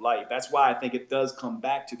storms of life. That's why I think it does come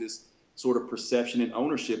back to this sort of perception and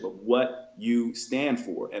ownership of what you stand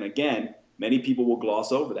for. And again, many people will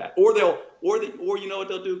gloss over that, or you know what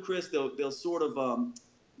they'll do, Chris? They'll sort of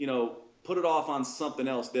put it off on something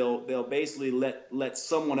else. They'll basically let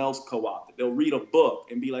someone else co-opt it. They'll read a book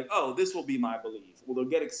and be like, oh, this will be my belief. Well,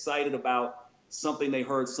 they'll get excited about something they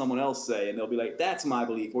heard someone else say, and they'll be like, that's my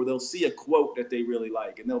belief. Or they'll see a quote that they really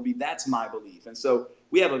like, and they'll be, that's my belief. And so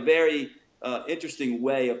we have a very interesting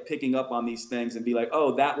way of picking up on these things and be like,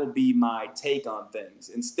 oh, that will be my take on things,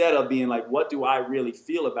 instead of being like, what do I really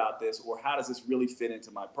feel about this, or how does this really fit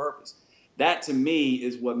into my purpose? That, to me,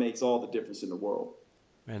 is what makes all the difference in the world.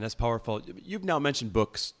 Man, that's powerful. You've now mentioned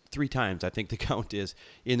books 3 times, I think the count is,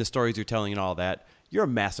 in the stories you're telling and all that. You're a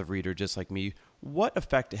massive reader just like me. What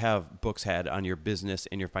effect have books had on your business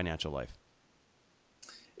and your financial life?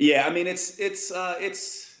 Yeah, I mean, it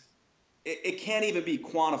can't even be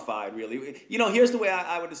quantified, really. Here's the way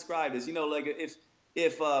I would describe this. Like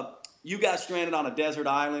if you got stranded on a desert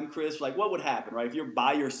island, Chris, like what would happen, right? If you're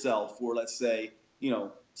by yourself for, let's say,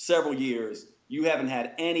 several years, you haven't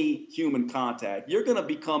had any human contact, you're going to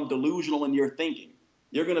become delusional in your thinking.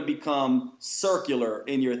 You're going to become circular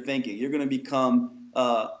in your thinking. You're going to become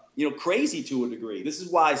crazy to a degree. This is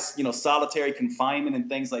why, solitary confinement and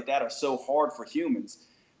things like that are so hard for humans.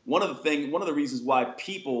 One of the reasons why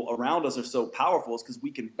people around us are so powerful is because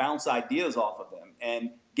we can bounce ideas off of them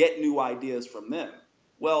and get new ideas from them.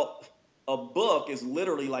 Well, a book is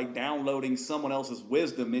literally like downloading someone else's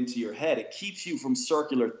wisdom into your head. It keeps you from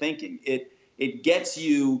circular thinking. It gets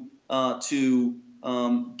you to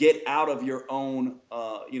get out of your own,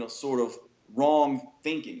 sort of wrong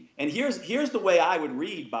thinking. And here's the way I would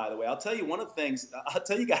read, by the way. I'll tell you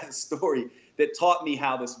guys a story that taught me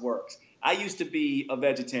how this works. I used to be a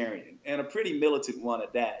vegetarian, and a pretty militant one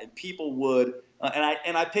at that. And people would,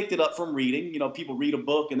 and I picked it up from reading. People read a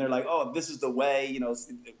book and they're like, oh, this is the way,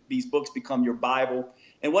 these books become your Bible.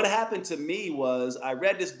 And what happened to me was I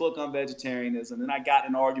read this book on vegetarianism, and I got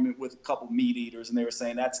in an argument with a couple meat eaters, and they were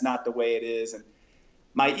saying that's not the way it is. And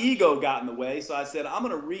my ego got in the way, so I said, I'm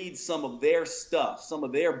going to read some of their stuff, some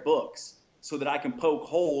of their books, so that I can poke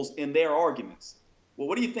holes in their arguments. Well,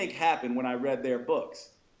 what do you think happened when I read their books?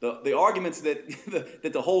 The arguments that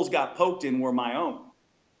that the holes got poked in were my own.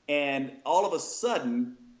 And all of a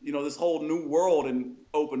sudden, this whole new world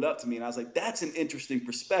opened up to me. And I was like, that's an interesting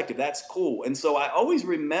perspective. That's cool. And so I always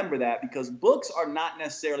remember that, because books are not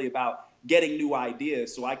necessarily about getting new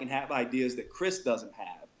ideas so I can have ideas that Chris doesn't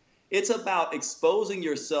have. It's about exposing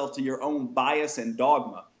yourself to your own bias and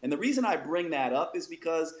dogma. And the reason I bring that up is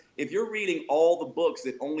because if you're reading all the books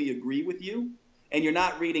that only agree with you, and you're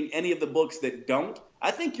not reading any of the books that don't,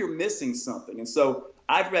 I think you're missing something. And so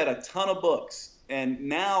I've read a ton of books, and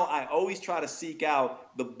now I always try to seek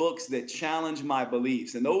out the books that challenge my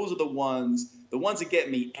beliefs. And those are the ones that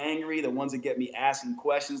get me angry, the ones that get me asking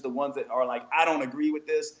questions, the ones that are like, I don't agree with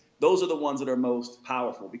this. Those are the ones that are most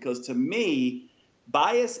powerful, because to me,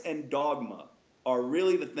 bias and dogma are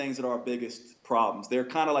really the things that are our biggest problems. They're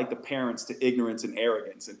kind of like the parents to ignorance and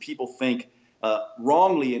arrogance. And people think,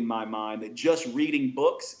 wrongly in my mind, that just reading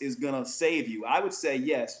books is going to save you. I would say,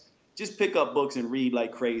 yes, just pick up books and read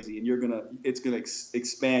like crazy, and it's going to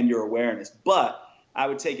expand your awareness. But I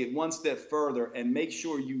would take it one step further and make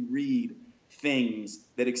sure you read things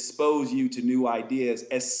that expose you to new ideas,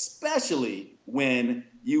 especially when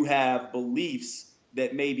you have beliefs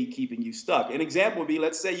that may be keeping you stuck. An example would be,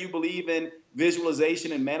 let's say you believe in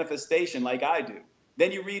visualization and manifestation like I do.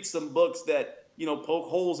 Then you read some books that, poke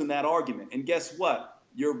holes in that argument. And guess what?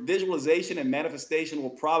 Your visualization and manifestation will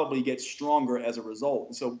probably get stronger as a result.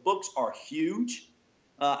 And so books are huge.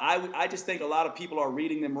 I just think a lot of people are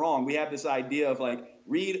reading them wrong. We have this idea of like,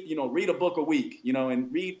 read a book a week,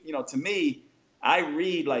 and read, to me, I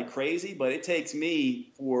read like crazy, but it takes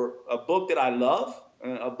me for a book that I love,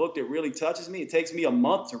 a book that really touches me. It takes me a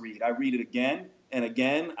month to read. I read it again and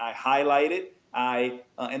again. I highlight it.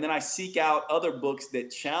 And then I seek out other books that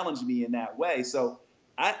challenge me in that way. So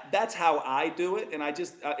that's how I do it. And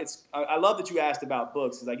I love that you asked about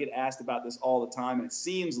books, because I get asked about this all the time. And it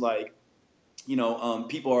seems like,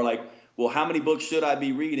 people are like, well, how many books should I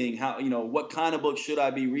be reading? What kind of books should I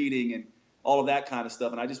be reading? And all of that kind of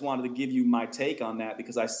stuff. And I just wanted to give you my take on that,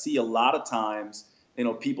 because I see a lot of times,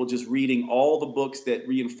 people just reading all the books that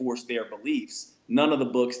reinforce their beliefs, none of the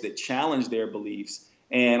books that challenge their beliefs,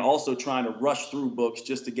 and also trying to rush through books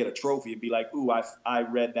just to get a trophy and be like, ooh, I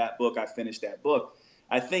read that book, I finished that book.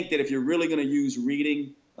 I think that if you're really going to use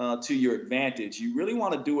reading to your advantage, you really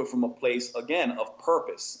want to do it from a place, again, of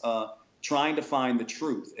purpose, trying to find the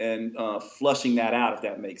truth and flushing that out, if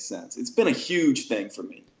that makes sense. It's been a huge thing for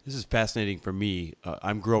me. This is fascinating for me.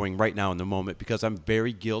 I'm growing right now in the moment, because I'm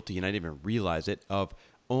very guilty, and I didn't even realize it, of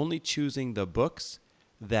only choosing the books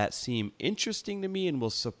that seem interesting to me and will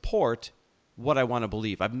support what I want to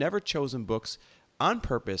believe. I've never chosen books on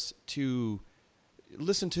purpose to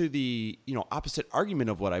listen to the opposite argument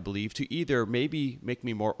of what I believe, to either maybe make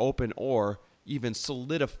me more open or even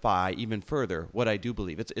solidify even further what I do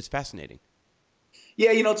believe. It's fascinating.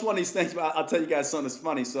 Yeah, it's one of these things. I'll tell you guys something that's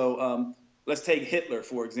funny. So let's take Hitler,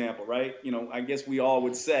 for example, right? I guess we all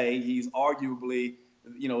would say he's arguably,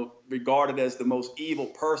 regarded as the most evil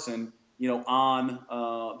person, on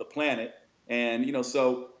the planet. And,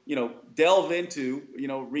 so, delve into,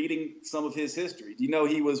 reading some of his history. Do you know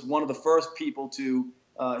he was one of the first people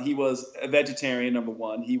he was a vegetarian, number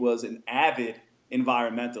one. He was an avid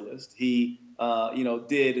environmentalist. He,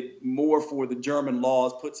 did more for the German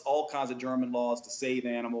laws, puts all kinds of German laws to save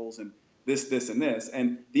animals and this, and this.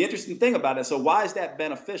 And the interesting thing about it, so why is that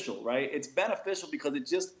beneficial, right? It's beneficial because it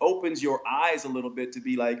just opens your eyes a little bit to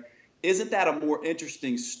be like, isn't that a more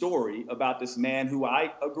interesting story about this man who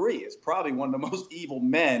I agree is probably one of the most evil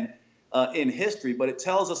men in history, but it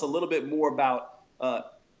tells us a little bit more about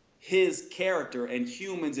his character and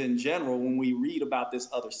humans in general when we read about this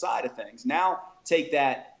other side of things. Now take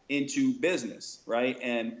that into business, right?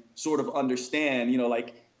 And sort of understand,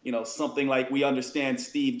 something like we understand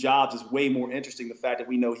Steve Jobs is way more interesting. The fact that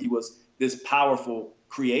we know he was this powerful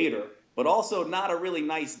creator, but also not a really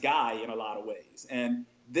nice guy in a lot of ways. And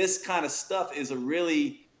this kind of stuff is a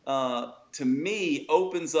really, to me,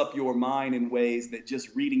 opens up your mind in ways that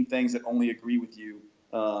just reading things that only agree with you,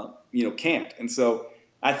 can't. And so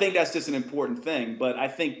I think that's just an important thing. But I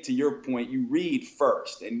think, to your point, you read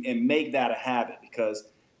first and make that a habit, because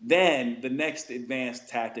then the next advanced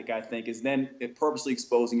tactic, I think, is then purposely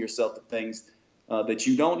exposing yourself to things that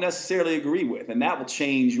you don't necessarily agree with. And that will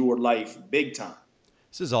change your life big time.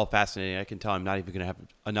 This is all fascinating. I can tell I'm not even going to have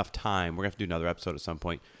enough time. We're going to have to do another episode at some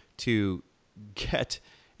point to get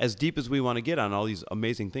as deep as we want to get on all these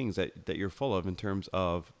amazing things that you're full of in terms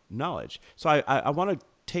of knowledge. So I want to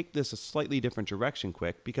take this a slightly different direction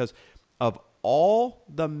quick, because of all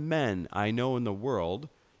the men I know in the world,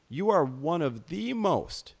 you are one of the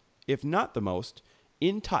most, if not the most,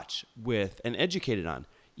 in touch with and educated on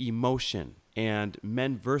emotion and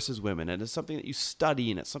men versus women. And it's something that you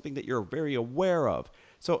study, and it's something that you're very aware of.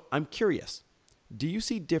 So I'm curious, do you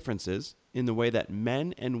see differences in the way that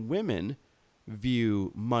men and women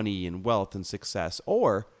view money and wealth and success?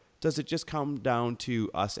 Or does it just come down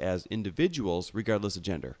to us as individuals, regardless of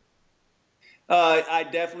gender? I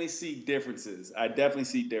definitely see differences. I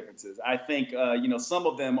think, some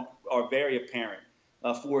of them are very apparent.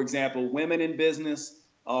 For example, women in business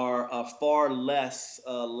are far less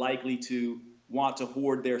likely to want to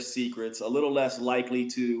hoard their secrets, a little less likely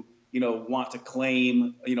to, want to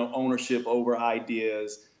claim, ownership over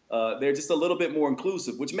ideas. They're just a little bit more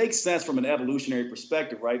inclusive, which makes sense from an evolutionary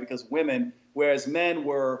perspective, right? Because women, whereas men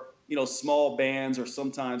were, small bands, or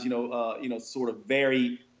sometimes, sort of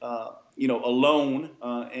very, alone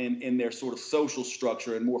in their sort of social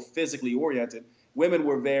structure and more physically oriented, women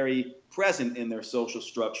were very present in their social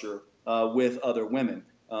structure with other women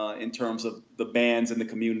in terms of the bands and the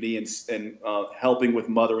community and helping with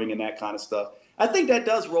mothering and that kind of stuff. I think that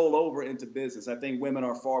does roll over into business. I think women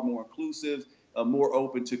are far more inclusive, more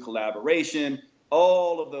open to collaboration,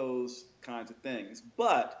 all of those kinds of things.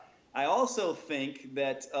 But I also think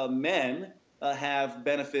that men have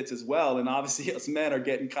benefits as well. And obviously, us men are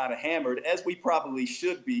getting kind of hammered, as we probably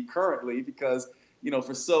should be currently, because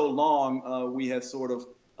for so long we have sort of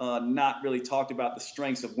not really talked about the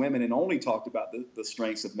strengths of women and only talked about the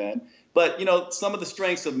strengths of men. But some of the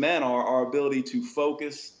strengths of men are our ability to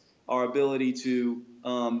focus, our ability to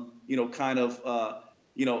kind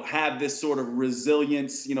of have this sort of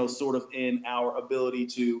resilience, sort of in our ability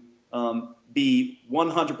to be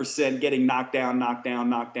 100% getting knocked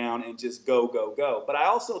down, and just go, go, go. But I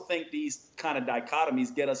also think these kind of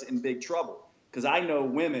dichotomies get us in big trouble, because I know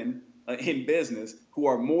women in business who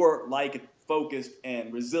are more like focused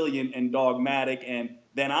and resilient and dogmatic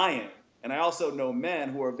than I am. And I also know men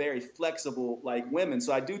who are very flexible like women.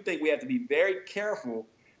 So I do think we have to be very careful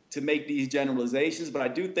to make these generalizations, but I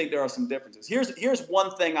do think there are some differences. Here's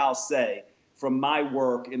one thing I'll say from my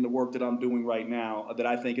work in the work that I'm doing right now that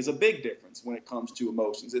I think is a big difference when it comes to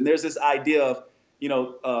emotions. And there's this idea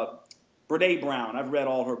of, Brene Brown. I've read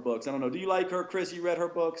all her books. I don't know. Do you like her, Chris? You read her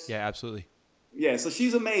books? Yeah, absolutely. Yeah, so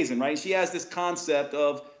she's amazing, right? She has this concept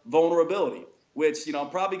of vulnerability, which, I'm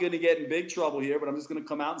probably going to get in big trouble here, but I'm just going to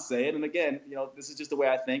come out and say it. And again, this is just the way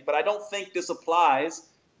I think, but I don't think this applies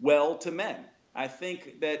well to men. I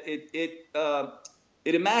think that it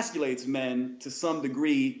emasculates men to some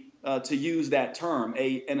degree to use that term.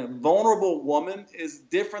 A vulnerable woman is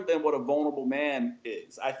different than what a vulnerable man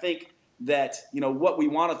is. I think that, what we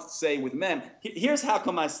want to say with men, here's how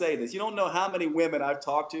come I say this. You don't know how many women I've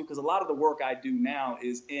talked to, because a lot of the work I do now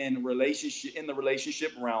is in the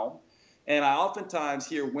relationship realm. And I oftentimes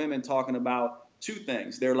hear women talking about two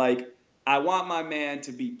things. They're like, I want my man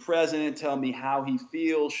to be present, tell me how he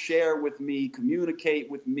feels, share with me,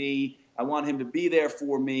 communicate with me. I want him to be there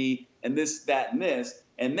for me, and this, that, and this.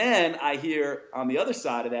 And then I hear on the other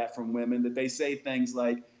side of that from women that they say things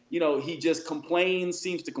like, he just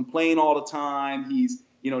seems to complain all the time. He's,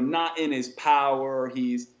 not in his power.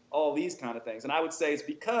 He's all these kind of things. And I would say it's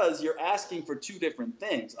because you're asking for two different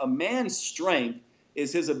things. A man's strength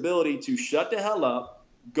is his ability to shut the hell up,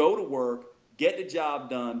 go to work, get the job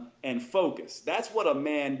done, and focus. That's what a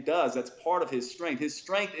man does. That's part of his strength. His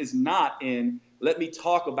strength is not in, let me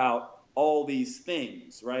talk about all these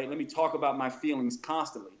things, right? Let me talk about my feelings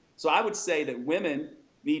constantly. So I would say that women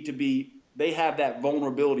they have that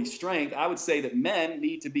vulnerability strength. I would say that men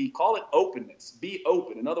need to call it openness. Be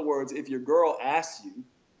open. In other words, if your girl asks you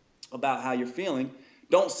about how you're feeling,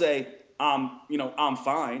 don't say, I'm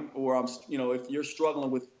fine, or if you're struggling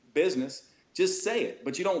with business, just say it,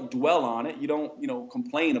 but you don't dwell on it. You don't,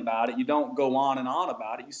 complain about it. You don't go on and on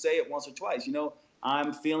about it. You say it once or twice.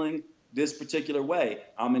 I'm feeling this particular way.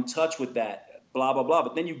 I'm in touch with that, blah, blah, blah.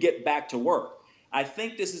 But then you get back to work. I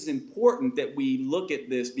think this is important that we look at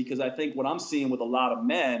this, because I think what I'm seeing with a lot of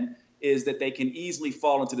men is that they can easily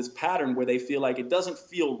fall into this pattern where they feel like it doesn't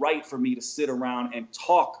feel right for me to sit around and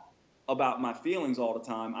talk about my feelings all the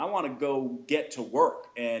time. I want to go get to work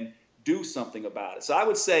and do something about it. So I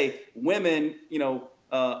would say women,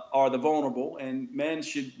 are the vulnerable, and men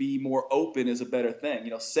should be more open is a better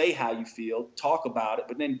thing. Say how you feel, talk about it,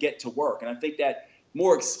 but then get to work. And I think that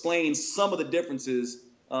more explains some of the differences,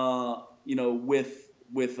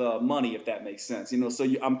 with money, if that makes sense.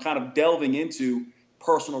 I'm kind of delving into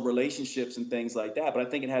personal relationships and things like that, but I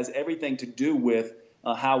think it has everything to do with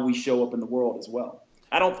how we show up in the world as well.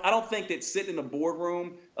 I don't think that sitting in a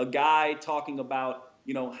boardroom, a guy talking about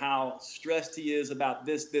how stressed he is about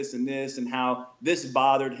this, and this, and how this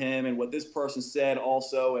bothered him, and what this person said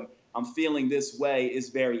also, and I'm feeling this way, is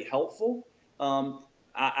very helpful.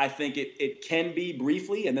 I think it can be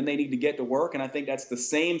briefly, and then they need to get to work. And I think that's the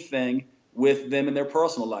same thing with them in their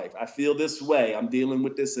personal life. I feel this way, I'm dealing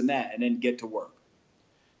with this and that, and then get to work.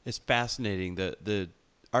 It's fascinating, the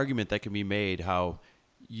argument that can be made, how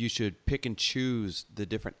you should pick and choose the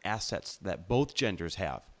different assets that both genders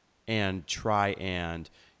have, and try and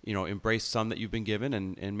embrace some that you've been given,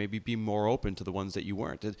 and maybe be more open to the ones that you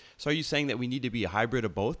weren't. So are you saying that we need to be a hybrid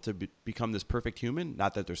of both to become this perfect human?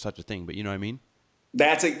 Not that there's such a thing, but you know what I mean?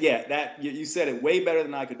 You said it way better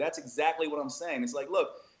than I could. That's exactly what I'm saying. It's like,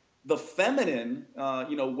 look, the feminine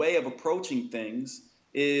way of approaching things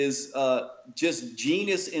is just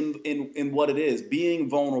genius in what it is: being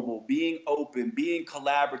vulnerable, being open, being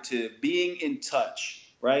collaborative, being in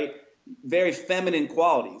touch, right? Very feminine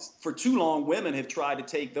qualities. For too long, women have tried to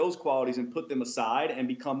take those qualities and put them aside and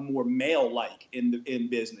become more male-like in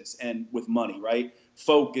business and with money, right?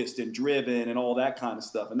 Focused and driven and all that kind of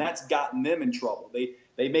stuff. And that's gotten them in trouble. They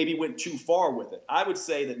maybe went too far with it. I would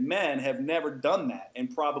say that men have never done that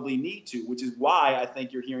and probably need to, which is why I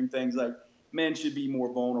think you're hearing things like, men should be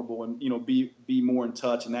more vulnerable and, be more in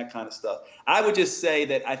touch and that kind of stuff. I would just say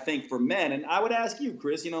that I think for men, and I would ask you,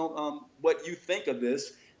 Chris, what you think of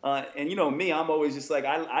this. And me, I'm always just like,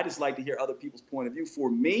 I just like to hear other people's point of view. For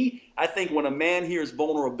me, I think when a man hears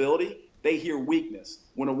vulnerability, they hear weakness.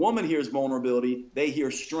 When a woman hears vulnerability, they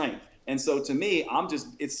hear strength. And so to me,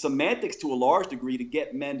 it's semantics to a large degree to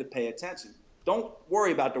get men to pay attention. Don't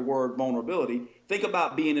worry about the word vulnerability. Think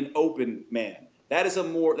about being an open man. That's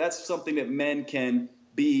something that men can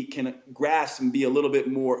grasp and be a little bit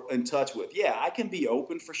more in touch with. Yeah, I can be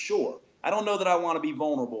open for sure. I don't know that I want to be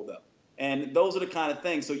vulnerable though. And those are the kind of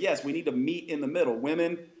things. So yes, we need to meet in the middle.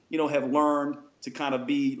 Women, have learned to kind of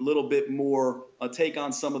be a little bit more, take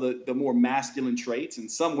on some of the more masculine traits.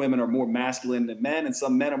 And some women are more masculine than men, and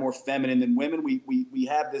some men are more feminine than women. We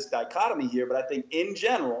have this dichotomy here, but I think in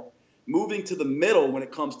general, moving to the middle when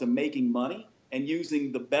it comes to making money and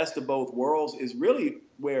using the best of both worlds is really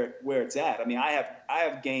where it's at. I mean, I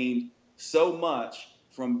have gained so much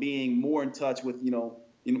from being more in touch with,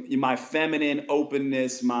 my feminine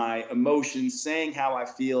openness, my emotions, saying how I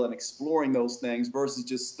feel and exploring those things versus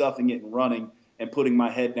just stuffing it and running and putting my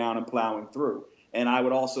head down and plowing through. And I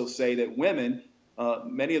would also say that women,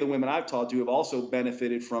 many of the women I've talked to have also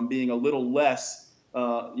benefited from being a little less,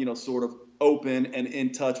 sort of open and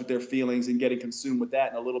in touch with their feelings and getting consumed with that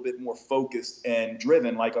and a little bit more focused and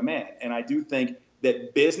driven like a man. And I do think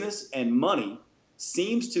that business and money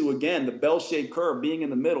seems to, again, the bell-shaped curve being in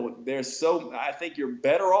the middle, I think you're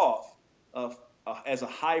better off as a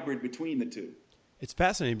hybrid between the two. It's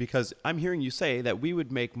fascinating because I'm hearing you say that we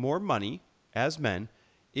would make more money as men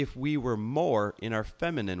if we were more in our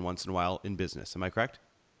feminine once in a while in business. Am I correct?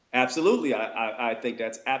 Absolutely. I think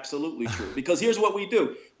that's absolutely true. Because here's what we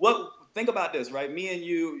do. Think about this, right? Me and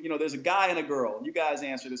you, there's a guy and a girl. You guys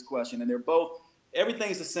answer this question, and they're both,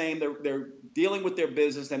 everything's the same. They're dealing with their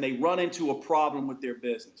business, and they run into a problem with their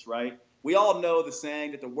business, right? We all know the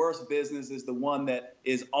saying that the worst business is the one that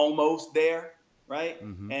is almost there, right?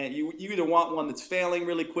 Mm-hmm. And you either want one that's failing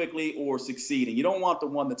really quickly or succeeding. You don't want the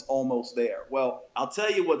one that's almost there. Well, I'll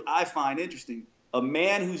tell you what I find interesting. A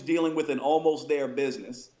man who's dealing with an almost there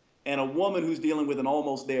business and a woman who's dealing with an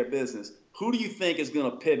almost there business, who do you think is going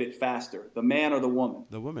to pivot faster, the man or the woman?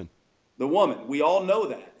 The woman. The woman. We all know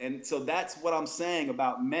that. And so that's what I'm saying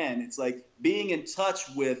about men. It's like being in touch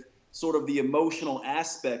with sort of the emotional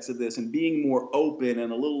aspects of this and being more open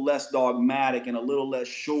and a little less dogmatic and a little less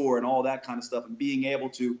sure and all that kind of stuff, and being able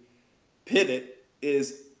to pivot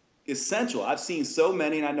is essential. I've seen so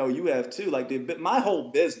many, and I know you have too, like my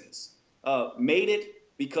whole business made it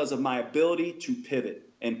because of my ability to pivot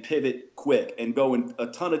and pivot quick and go in a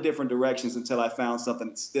ton of different directions until I found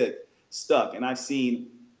something that stuck. And I've seen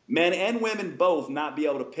men and women both not be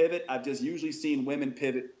able to pivot. I've just usually seen women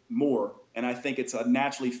pivot more. And I think it's a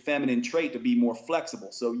naturally feminine trait to be more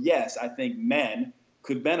flexible. So yes, I think men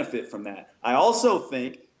could benefit from that. I also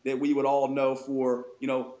think that we would all know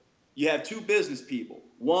you have two business people,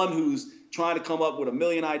 one who's trying to come up with a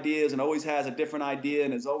million ideas and always has a different idea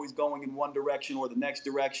and is always going in one direction or the next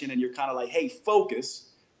direction. And you're kind of like, hey, focus.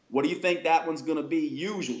 What do you think that one's going to be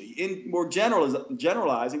usually? In more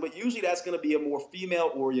generalizing, but usually that's going to be a more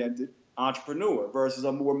female-oriented entrepreneur versus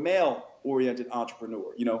a more male-oriented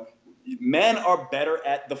entrepreneur. Men are better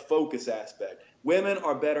at the focus aspect. Women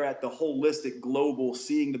are better at the holistic, global,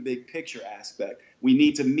 seeing the big picture aspect. We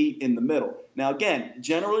need to meet in the middle. Now, again,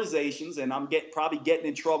 generalizations, and I'm probably getting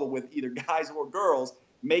in trouble with either guys or girls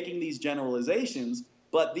making these generalizations,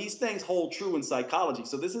 but these things hold true in psychology.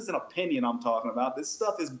 So this is an opinion I'm talking about. This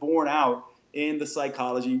stuff is borne out in the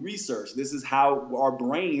psychology research. This is how our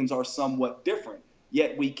brains are somewhat different,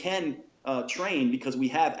 yet we can train because we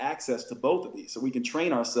have access to both of these. So we can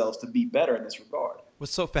train ourselves to be better in this regard.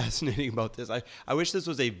 What's so fascinating about this, I wish this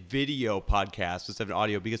was a video podcast instead of an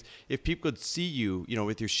audio, because if people could see you,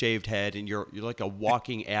 with your shaved head and you're like a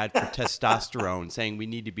walking ad for testosterone saying we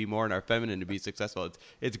need to be more in our feminine to be successful.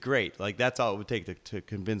 It's great. Like that's all it would take to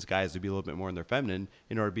convince guys to be a little bit more in their feminine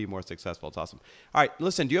in order to be more successful. It's awesome. All right,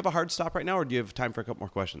 listen, do you have a hard stop right now or do you have time for a couple more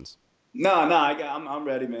questions? No, I'm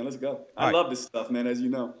ready, man. Let's go. I love this stuff, man, as you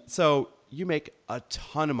know. So you make a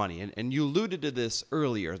ton of money, and you alluded to this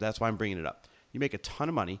earlier. That's why I'm bringing it up. You make a ton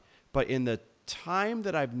of money, but in the time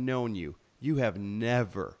that I've known you, you have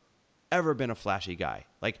never, ever been a flashy guy.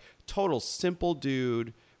 Like total simple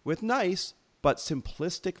dude with nice but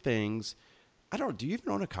simplistic things. Do you even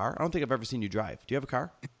own a car? I don't think I've ever seen you drive. Do you have a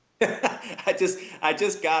car? I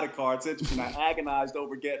just got a car. It's interesting. I agonized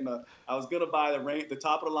over I was going to buy the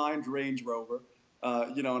top of the line Range Rover,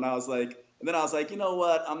 and I was like, And then I was like, you know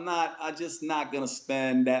what? I'm just not going to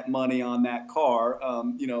spend that money on that car.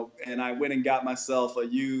 And I went and got myself a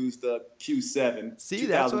used Q7 See,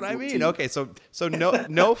 that's what I mean. 2014. Okay, so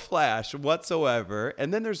no flash whatsoever.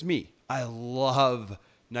 And then there's me. I love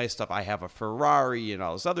nice stuff. I have a Ferrari and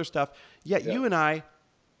all this other stuff. Yet Yeah. you and I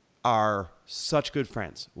are such good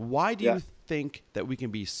friends. Why do Yeah. you think that we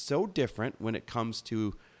can be so different when it comes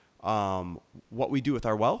to what we do with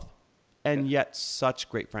our wealth, Yeah. and yet such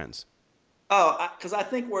great friends? Oh, because I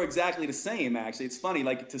think we're exactly the same, actually. It's funny,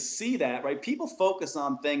 like to see that, right? People focus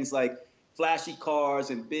on things like flashy cars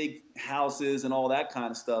and big houses and all that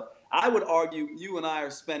kind of stuff. I would argue you and I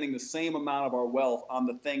are spending the same amount of our wealth on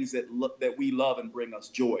the things that we love and bring us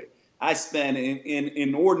joy. I spend an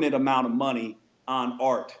inordinate amount of money on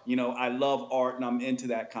art. I love art and I'm into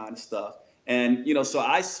that kind of stuff. And, so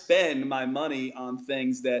I spend my money on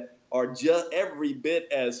things that are just every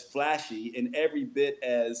bit as flashy and every bit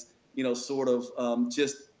as sort of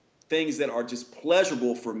just things that are just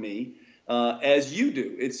pleasurable for me as you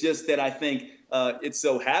do. It's just that I think it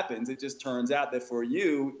so happens, it just turns out that for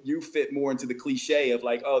you, you fit more into the cliche of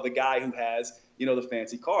like, oh, the guy who has, the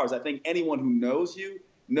fancy cars. I think anyone who knows you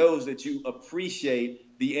knows that you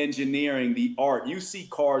appreciate the engineering, the art. You see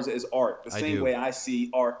cars as art, the I same do. way I see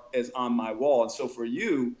art as on my wall. And so for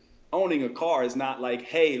you, owning a car is not like,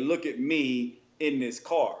 hey, look at me in this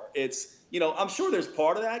car. It's, I'm sure there's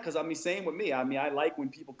part of that because I mean, same with me. I mean, I like when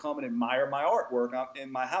people come and admire my artwork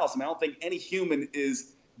in my house. I mean, I don't think any human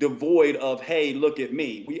is devoid of, hey, look at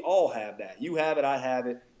me. We all have that. You have it, I have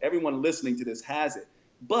it. Everyone listening to this has it.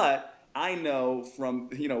 But I know from,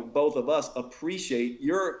 both of us appreciate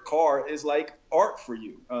your car is like art for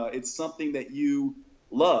you. It's something that you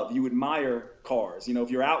love. You admire cars.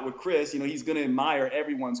 If you're out with Chris, he's going to admire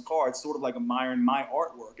everyone's car. It's sort of like admiring my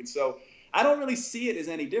artwork. And so I don't really see it as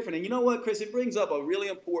any different. And you know what, Chris? It brings up a really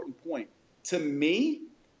important point. To me,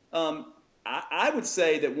 I would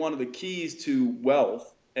say that one of the keys to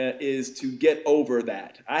wealth is to get over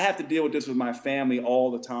that. I have to deal with this with my family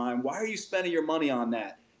all the time. Why are you spending your money on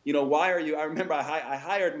that? Why are you? I remember I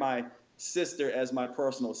hired my sister as my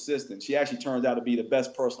personal assistant. She actually turned out to be the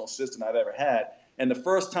best personal assistant I've ever had. And the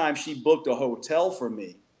first time she booked a hotel for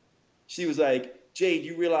me, she was like, Jade,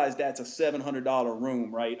 you realize that's a $700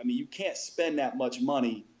 room, right? I mean, you can't spend that much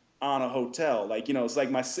money on a hotel. Like, it's like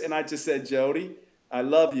and I just said, Jody, I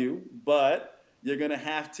love you, but you're going to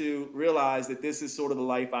have to realize that this is sort of the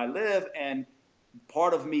life I live. And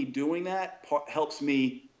part of me doing that helps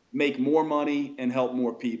me make more money and help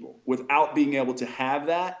more people. Without being able to have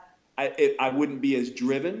that, I wouldn't be as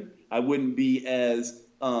driven. I wouldn't be as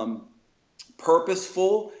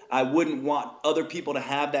purposeful. I wouldn't want other people to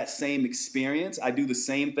have that same experience. I do the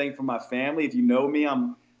same thing for my family. If you know me,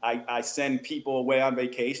 I send people away on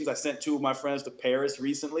vacations. I sent two of my friends to Paris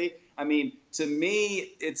recently. I mean, to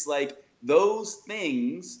me, it's like those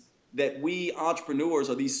things that we entrepreneurs,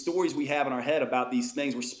 or these stories we have in our head about these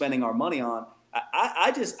things we're spending our money on.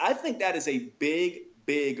 I think that is a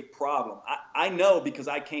big problem. I know because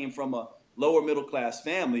I came from a lower middle class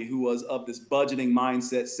family who was of this budgeting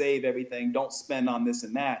mindset, save everything, don't spend on this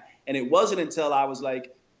and that. And it wasn't until I was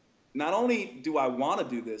like, not only do I want to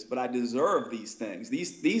do this, but I deserve these things.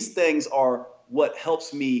 These things are what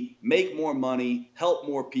helps me make more money, help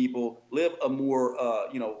more people, live a more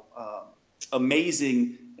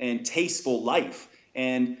amazing and tasteful life.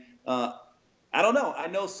 And I don't know. I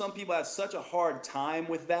know some people have such a hard time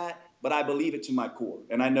with that, but I believe it to my core,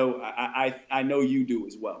 and I know you do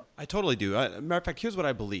as well. I totally do. Matter of fact, here's what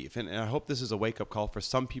I believe, and I hope this is a wake-up call for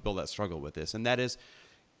some people that struggle with this, and that is,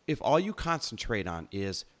 if all you concentrate on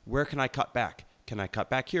is, where can I cut back? Can I cut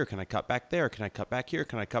back here? Can I cut back there? Can I cut back here?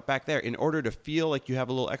 Can I cut back there? In order to feel like you have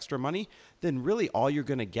a little extra money, then really all you're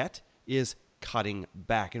going to get is cutting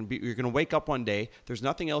back. And you're going to wake up one day, there's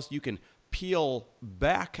nothing else you can peel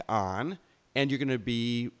back on, and you're going to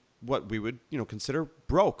be what we would, consider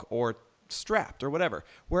broke or strapped or whatever.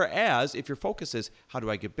 Whereas if your focus is, how do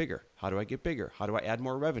I get bigger? How do I get bigger? How do I add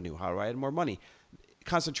more revenue? How do I add more money?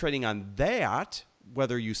 Concentrating on that,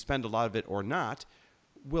 whether you spend a lot of it or not,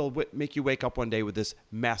 will make you wake up one day with this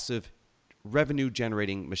massive revenue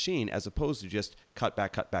generating machine, as opposed to just cut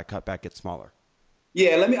back, get smaller.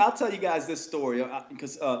 Yeah, I'll tell you guys this story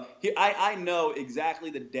because I know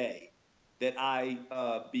exactly the day that I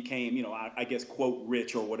became, I guess, quote,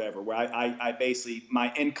 rich or whatever, where I basically,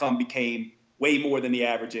 my income became way more than the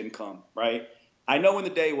average income, right? I know when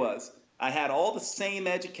the day was. I had all the same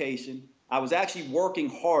education. I was actually working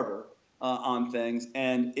harder on things.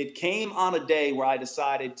 And it came on a day where I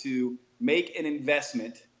decided to make an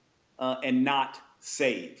investment and not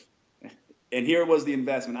save. And here was the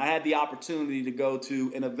investment. I had the opportunity to go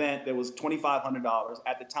to an event that was $2,500.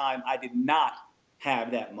 At the time, I did not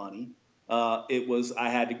have that money. I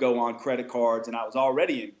had to go on credit cards, and I was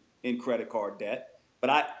already in credit card debt. But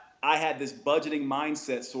I had this budgeting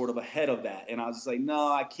mindset sort of ahead of that. And I was just like,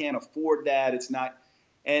 no, I can't afford that. It's not.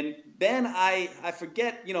 And then I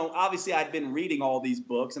forget, obviously I'd been reading all these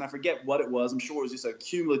books, and I forget what it was. I'm sure it was just a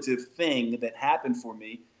cumulative thing that happened for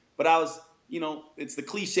me. But I was, it's the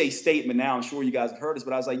cliche statement now. I'm sure you guys have heard this,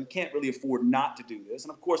 but I was like, you can't really afford not to do this.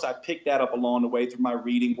 And of course, I picked that up along the way through my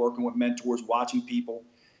reading, working with mentors, watching people.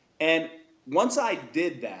 And once I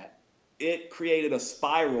did that, it created a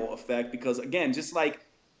spiral effect because, again, just like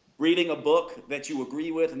reading a book that you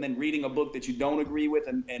agree with and then reading a book that you don't agree with,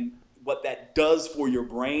 and what that does for your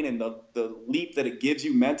brain and the leap that it gives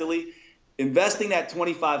you mentally, investing that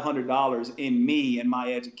 $2,500 in me and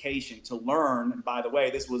my education to learn, and by the way,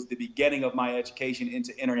 this was the beginning of my education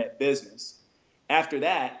into internet business. After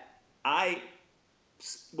that,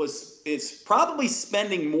 it's probably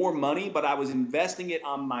spending more money, but I was investing it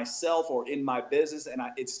on myself or in my business, and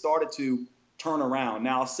it started to turn around.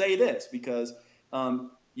 Now, I'll say this because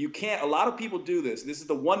you can't, a lot of people do this. This is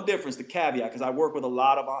the one difference, the caveat, because I work with a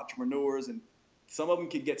lot of entrepreneurs, and some of them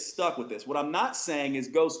can get stuck with this. What I'm not saying is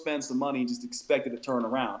go spend some money and just expect it to turn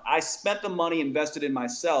around. I spent the money, invested in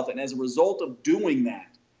myself, and as a result of doing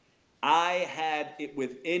that, I had it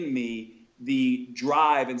within me the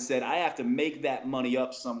drive and said, I have to make that money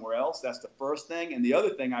up somewhere else. That's the first thing. And the other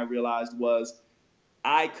thing I realized was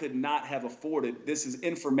I could not have afforded, this is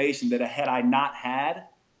information that had I not had,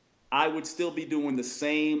 I would still be doing the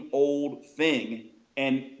same old thing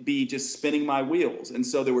and be just spinning my wheels. And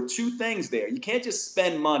so there were two things there. You can't just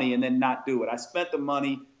spend money and then not do it. I spent the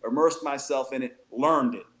money, immersed myself in it,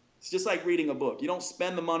 learned it. It's just like reading a book. You don't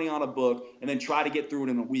spend the money on a book and then try to get through it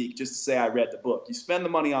in a week just to say I read the book. You spend the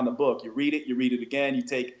money on the book. You read it again. You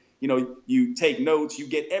take notes. You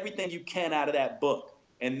get everything you can out of that book.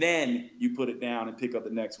 And then you put it down and pick up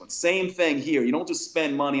the next one. Same thing here. You don't just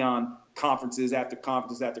spend money on conferences after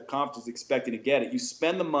conferences after conferences expecting to get it. You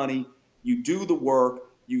spend the money, you do the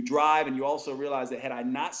work, you drive, and you also realize that had I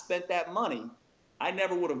not spent that money, I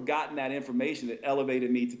never would have gotten that information that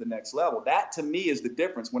elevated me to the next level. That, to me, is the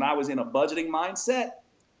difference. When I was in a budgeting mindset,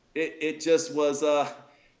 it just was,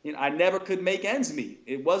 I never could make ends meet.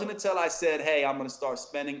 It wasn't until I said, hey, I'm going to start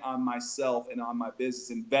spending on myself and on my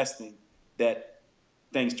business, investing, that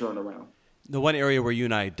things turned around. The one area where you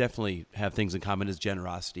and I definitely have things in common is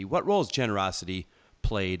generosity. What role has generosity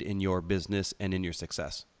played in your business and in your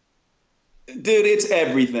success? Dude, it's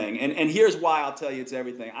everything. And here's why I'll tell you it's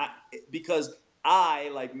everything. Because I,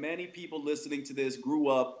 like many people listening to this, grew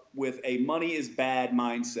up with a money is bad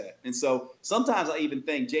mindset. And so sometimes I even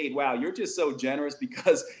think, Jade, wow, you're just so generous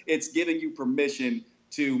because it's giving you permission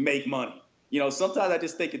to make money. Sometimes I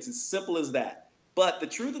just think it's as simple as that. But the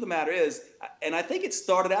truth of the matter is, and I think it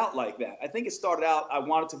started out like that. I think it started out, I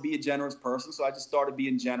wanted to be a generous person, so I just started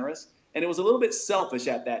being generous. And it was a little bit selfish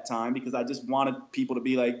at that time because I just wanted people to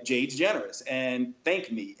be like, Jade's generous and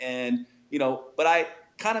thank me. And, but I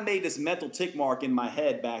kind of made this mental tick mark in my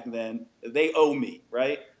head back then. They owe me,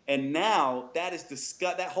 right? And now that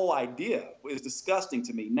whole idea is disgusting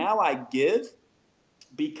to me. Now I give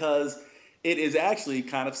because it is actually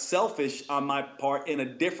kind of selfish on my part in a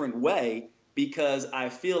different way, because I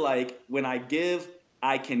feel like when I give,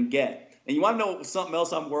 I can get. And you want to know something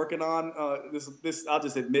else I'm working on? This I'll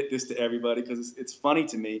just admit this to everybody because it's funny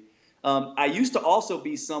to me. I used to also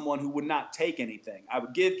be someone who would not take anything. I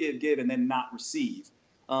would give, and then not receive.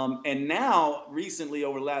 And now, recently,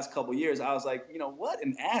 over the last couple of years, I was like, what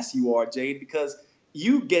an ass you are, Jade, because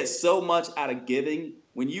you get so much out of giving.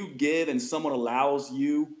 When you give and someone allows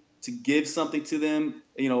you to give something to them,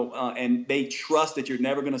 and they trust that you're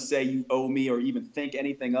never going to say you owe me or even think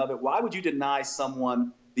anything of it, why would you deny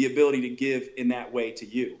someone the ability to give in that way to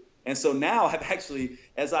you? And so now I've actually,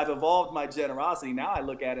 as I've evolved my generosity, now I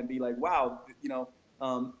look at it and be like, wow,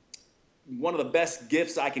 one of the best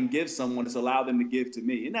gifts I can give someone is allow them to give to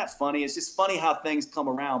me. Isn't that funny? It's just funny how things come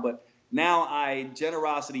around. But now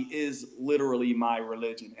generosity is literally my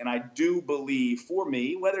religion. And I do believe, for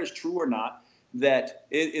me, whether it's true or not, that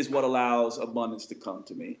it is what allows abundance to come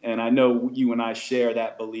to me. And I know you and I share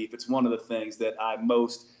that belief. It's one of the things that I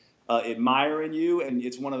most admire in you, and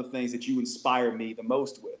it's one of the things that you inspire me the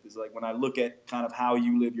most with. Is like when I look at kind of how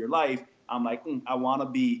you live your life, I'm like, I want to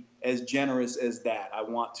be as generous as that. I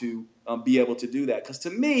want to be able to do that. Because to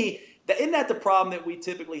me, isn't that the problem that we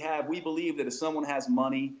typically have? We believe that if someone has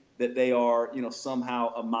money, that they are,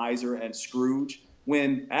 somehow a miser and Scrooge.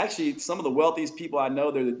 When actually some of the wealthiest people I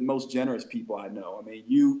know, they're the most generous people I know. I mean,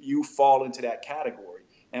 you fall into that category.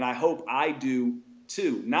 And I hope I do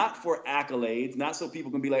too, not for accolades, not so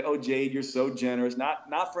people can be like, oh, Jade, you're so generous,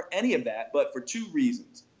 not for any of that, but for two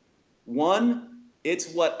reasons. One,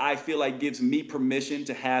 it's what I feel like gives me permission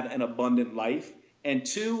to have an abundant life. And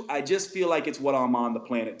two, I just feel like it's what I'm on the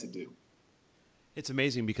planet to do. It's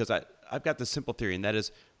amazing because I've got this simple theory, and that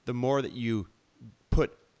is the more that you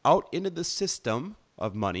put out into the system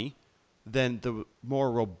of money, then the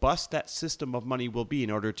more robust that system of money will be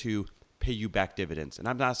in order to pay you back dividends. And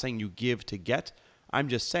I'm not saying you give to get. I'm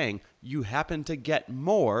just saying you happen to get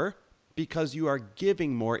more because you are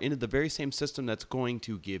giving more into the very same system that's going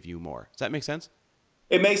to give you more. Does that make sense?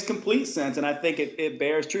 It makes complete sense, and I think it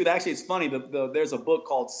bears truth. Actually, it's funny. There's a book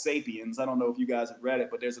called *Sapiens*. I don't know if you guys have read it,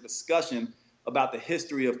 but there's a discussion about the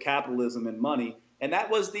history of capitalism and money, and that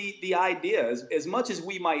was the idea. As much as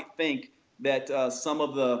we might think that some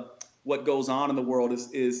of the what goes on in the world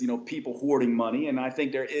is people hoarding money, and I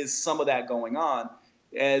think there is some of that going on.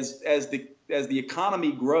 As the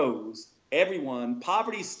economy grows,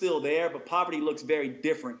 poverty's still there, but poverty looks very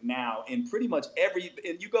different now in pretty much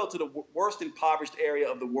and you go to the worst impoverished area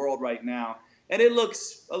of the world right now, and it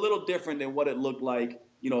looks a little different than what it looked like,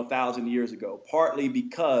 1,000 years ago, partly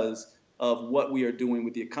because of what we are doing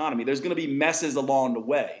with the economy. There's going to be messes along the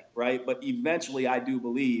way, right? But eventually I do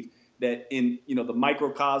believe that in, the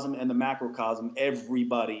microcosm and the macrocosm,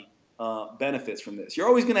 everybody benefits from this. You're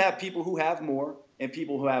always going to have people who have more and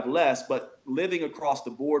people who have less, but living across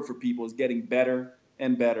the board for people is getting better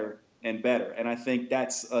and better and better. And I think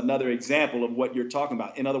that's another example of what you're talking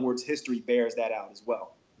about. In other words, history bears that out as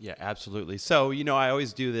well. Yeah, absolutely. So, I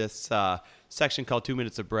always do this section called 2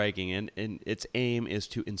 Minutes of Bragging, and its aim is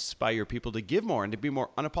to inspire people to give more and to be more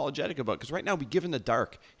unapologetic about it. Because right now we give in the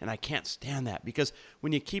dark, and I can't stand that. Because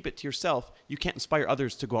when you keep it to yourself, you can't inspire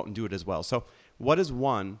others to go out and do it as well. So what is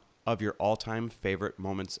one of your all-time favorite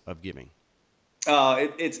moments of giving?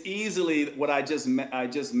 It's easily what I just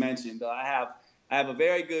mentioned. I have a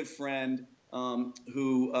very good friend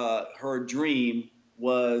who her dream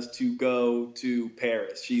was to go to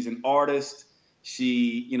Paris. She's an artist.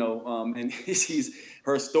 And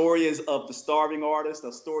her story is of the starving artist,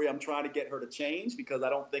 a story I'm trying to get her to change because I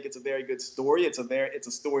don't think it's a very good story. It's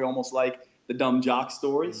a story almost like the dumb jock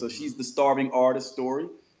story. Mm-hmm. So she's the starving artist story,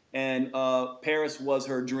 and Paris was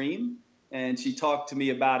her dream. And she talked to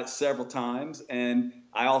me about it several times. And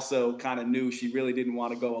I also kind of knew she really didn't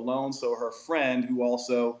want to go alone. So her friend, who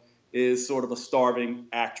also is sort of a starving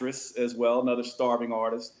actress as well, another starving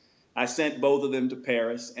artist, I sent both of them to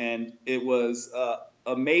Paris. And it was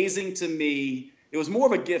amazing to me. It was more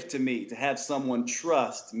of a gift to me to have someone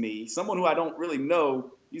trust me, someone who I don't really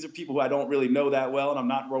know. These are people who I don't really know that well, and I'm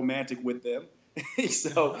not romantic with them.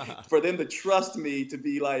 So for them to trust me to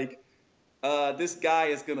be like, this guy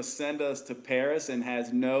is going to send us to Paris and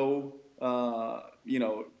has no,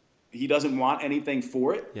 he doesn't want anything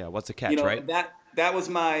for it. Yeah, what's the catch, right? That was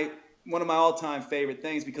one of my all-time favorite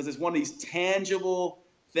things because it's one of these tangible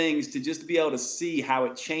things to just be able to see how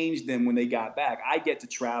it changed them when they got back. I get to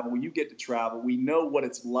travel, you get to travel, we know what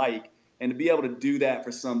it's like, and to be able to do that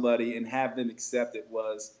for somebody and have them accept it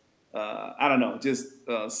was, I don't know, just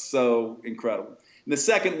so incredible. And the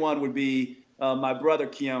second one would be my brother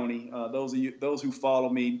Keone. Those who follow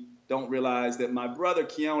me don't realize that my brother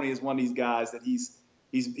Keone is one of these guys that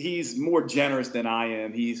he's more generous than I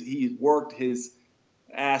am. He's worked his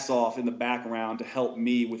ass off in the background to help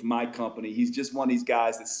me with my company. He's just one of these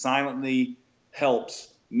guys that silently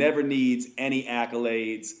helps, never needs any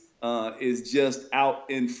accolades, is just out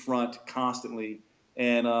in front constantly.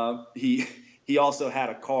 And he also had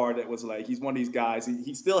a car that was like, he's one of these guys.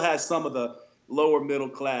 He still has some of the lower middle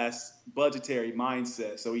class budgetary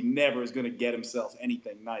mindset, so he never is going to get himself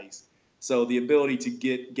anything nice. So the ability to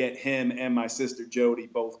get him and my sister Jody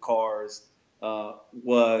both cars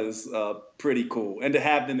was pretty cool, and to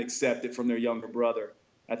have them accept it from their younger brother,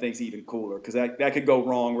 I think is even cooler, because that could go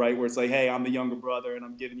wrong, right? Where it's like, hey, I'm the younger brother and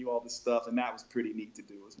I'm giving you all this stuff, and that was pretty neat to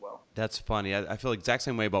do as well. That's funny. I feel the exact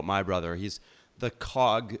same way about my brother. He's the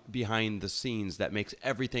cog behind the scenes that makes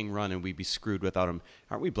everything run, and we'd be screwed without him.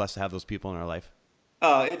 Aren't we blessed to have those people in our life?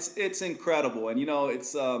 It's incredible, and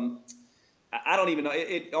it's I don't even know.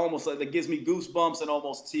 It almost it gives me goosebumps and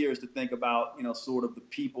almost tears to think about sort of the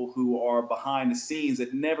people who are behind the scenes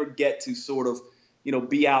that never get to sort of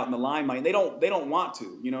be out in the limelight. And they don't want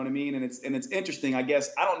to. You know what I mean? And it's interesting. I guess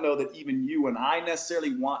I don't know that even you and I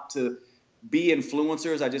necessarily want to be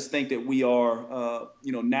influencers. I just think that we are,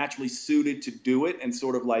 naturally suited to do it, and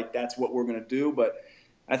sort of like that's what we're going to do. But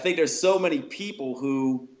I think there's so many people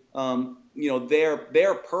who,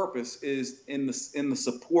 their purpose is in the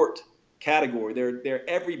support category. They're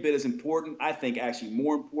every bit as important. I think actually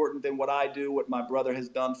more important than what I do, what my brother has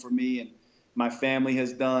done for me and my family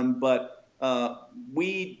has done. But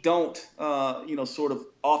we don't, sort of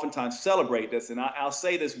oftentimes celebrate this. And I'll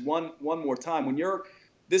say this one more time.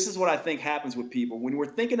 This is what I think happens with people. When we're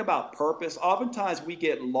thinking about purpose, oftentimes we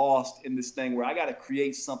get lost in this thing where I got to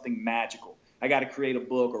create something magical. I got to create a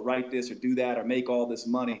book or write this or do that or make all this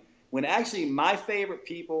money. When actually my favorite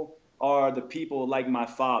people are the people like my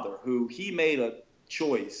father, who he made a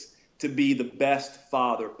choice to be the best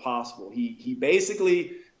father possible. He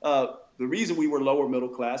basically, the reason we were lower middle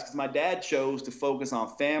class, because my dad chose to focus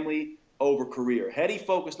on family over career. Had he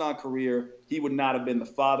focused on career, he would not have been the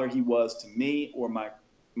father he was to me or my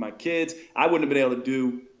kids. I wouldn't have been able to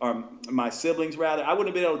do, my siblings rather, I wouldn't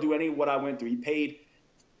have been able to do any of what I went through. He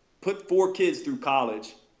put 4 kids through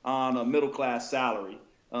college on a middle class salary.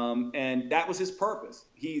 And that was his purpose.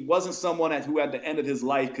 He wasn't someone who at the end of his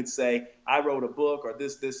life could say, I wrote a book or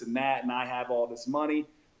this, and that, and I have all this money.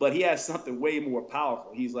 But he has something way more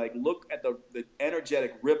powerful. He's like, look at the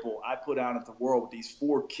energetic ripple I put out into the world with these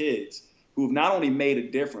 4 kids who have not only made a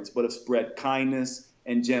difference, but have spread kindness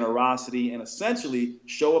and generosity and essentially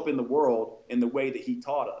show up in the world in the way that he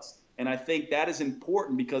taught us. And I think that is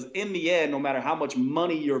important because in the end, no matter how much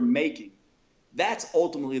money you're making, that's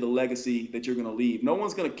ultimately the legacy that you're going to leave. No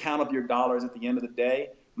one's going to count up your dollars at the end of the day.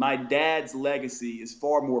 My dad's legacy is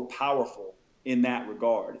far more powerful in that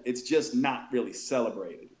regard. It's just not really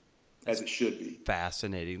celebrated as it should be.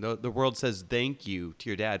 Fascinating. The world says thank you to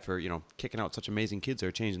your dad for, kicking out such amazing kids that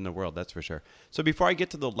are changing the world. That's for sure. So before I get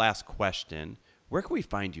to the last question, where can we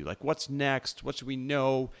find you? Like, what's next? What should we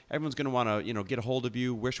know? Everyone's going to want to, get a hold of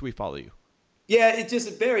you. Where should we follow you? Yeah, it's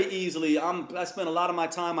just very easily. I spend a lot of my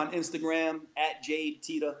time on Instagram, at Jade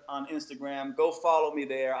Teta on Instagram. Go follow me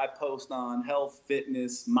there. I post on health,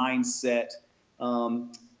 fitness, mindset.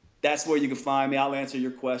 That's where you can find me. I'll answer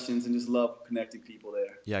your questions and just love connecting people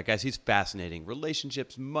there. Yeah, guys, he's fascinating.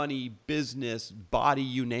 Relationships, money, business, body,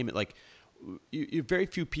 you name it. Like, very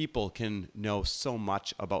few people can know so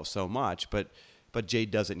much about so much, but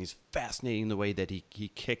Jade does it, and he's fascinating the way that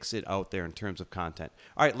he kicks it out there in terms of content.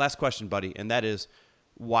 All right, last question, buddy, and that is,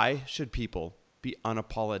 why should people be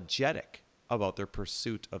unapologetic about their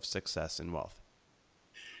pursuit of success and wealth?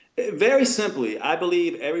 Very simply, I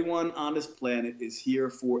believe everyone on this planet is here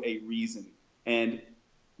for a reason, and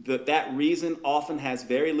that reason often has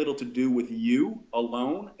very little to do with you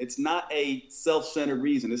alone. It's not a self-centered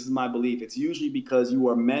reason. This is my belief. It's usually because you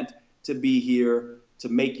are meant to be here to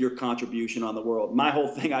make your contribution on the world. My whole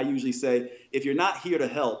thing, I usually say, if you're not here to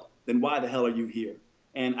help, then why the hell are you here?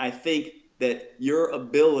 And I think that your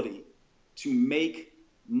ability to make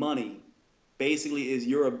money basically is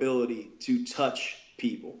your ability to touch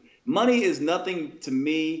people. Money is nothing to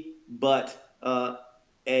me but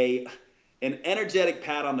an energetic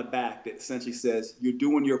pat on the back that essentially says, you're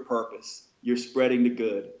doing your purpose, you're spreading the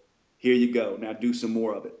good, here you go, now do some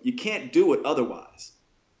more of it. You can't do it otherwise.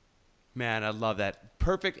 Man, I love that.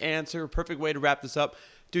 Perfect answer, perfect way to wrap this up.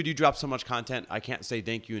 Dude, you drop so much content. I can't say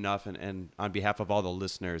thank you enough. And on behalf of all the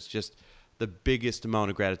listeners, just the biggest amount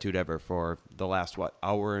of gratitude ever for the last,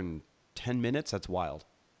 hour and 10 minutes? That's wild.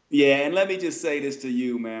 Yeah, and let me just say this to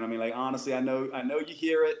you, man. I mean, like, honestly, I know you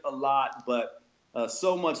hear it a lot, but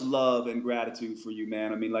so much love and gratitude for you,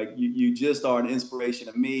 man. I mean, like, you just are an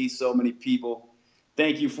inspiration to me, so many people.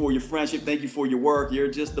 Thank you for your friendship. Thank you for your work.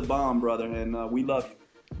 You're just the bomb, brother, and we love you.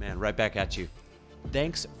 Man, right back at you.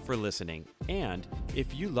 Thanks for listening. And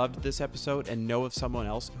if you loved this episode and know of someone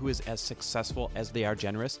else who is as successful as they are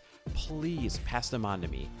generous, please pass them on to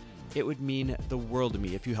me. It would mean the world to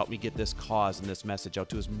me if you help me get this cause and this message out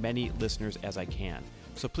to as many listeners as I can.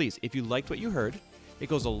 So please, if you liked what you heard, it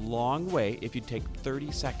goes a long way if you take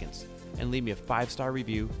 30 seconds and leave me a 5-star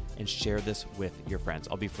review and share this with your friends.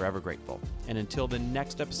 I'll be forever grateful. And until the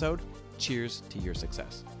next episode, cheers to your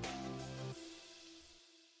success.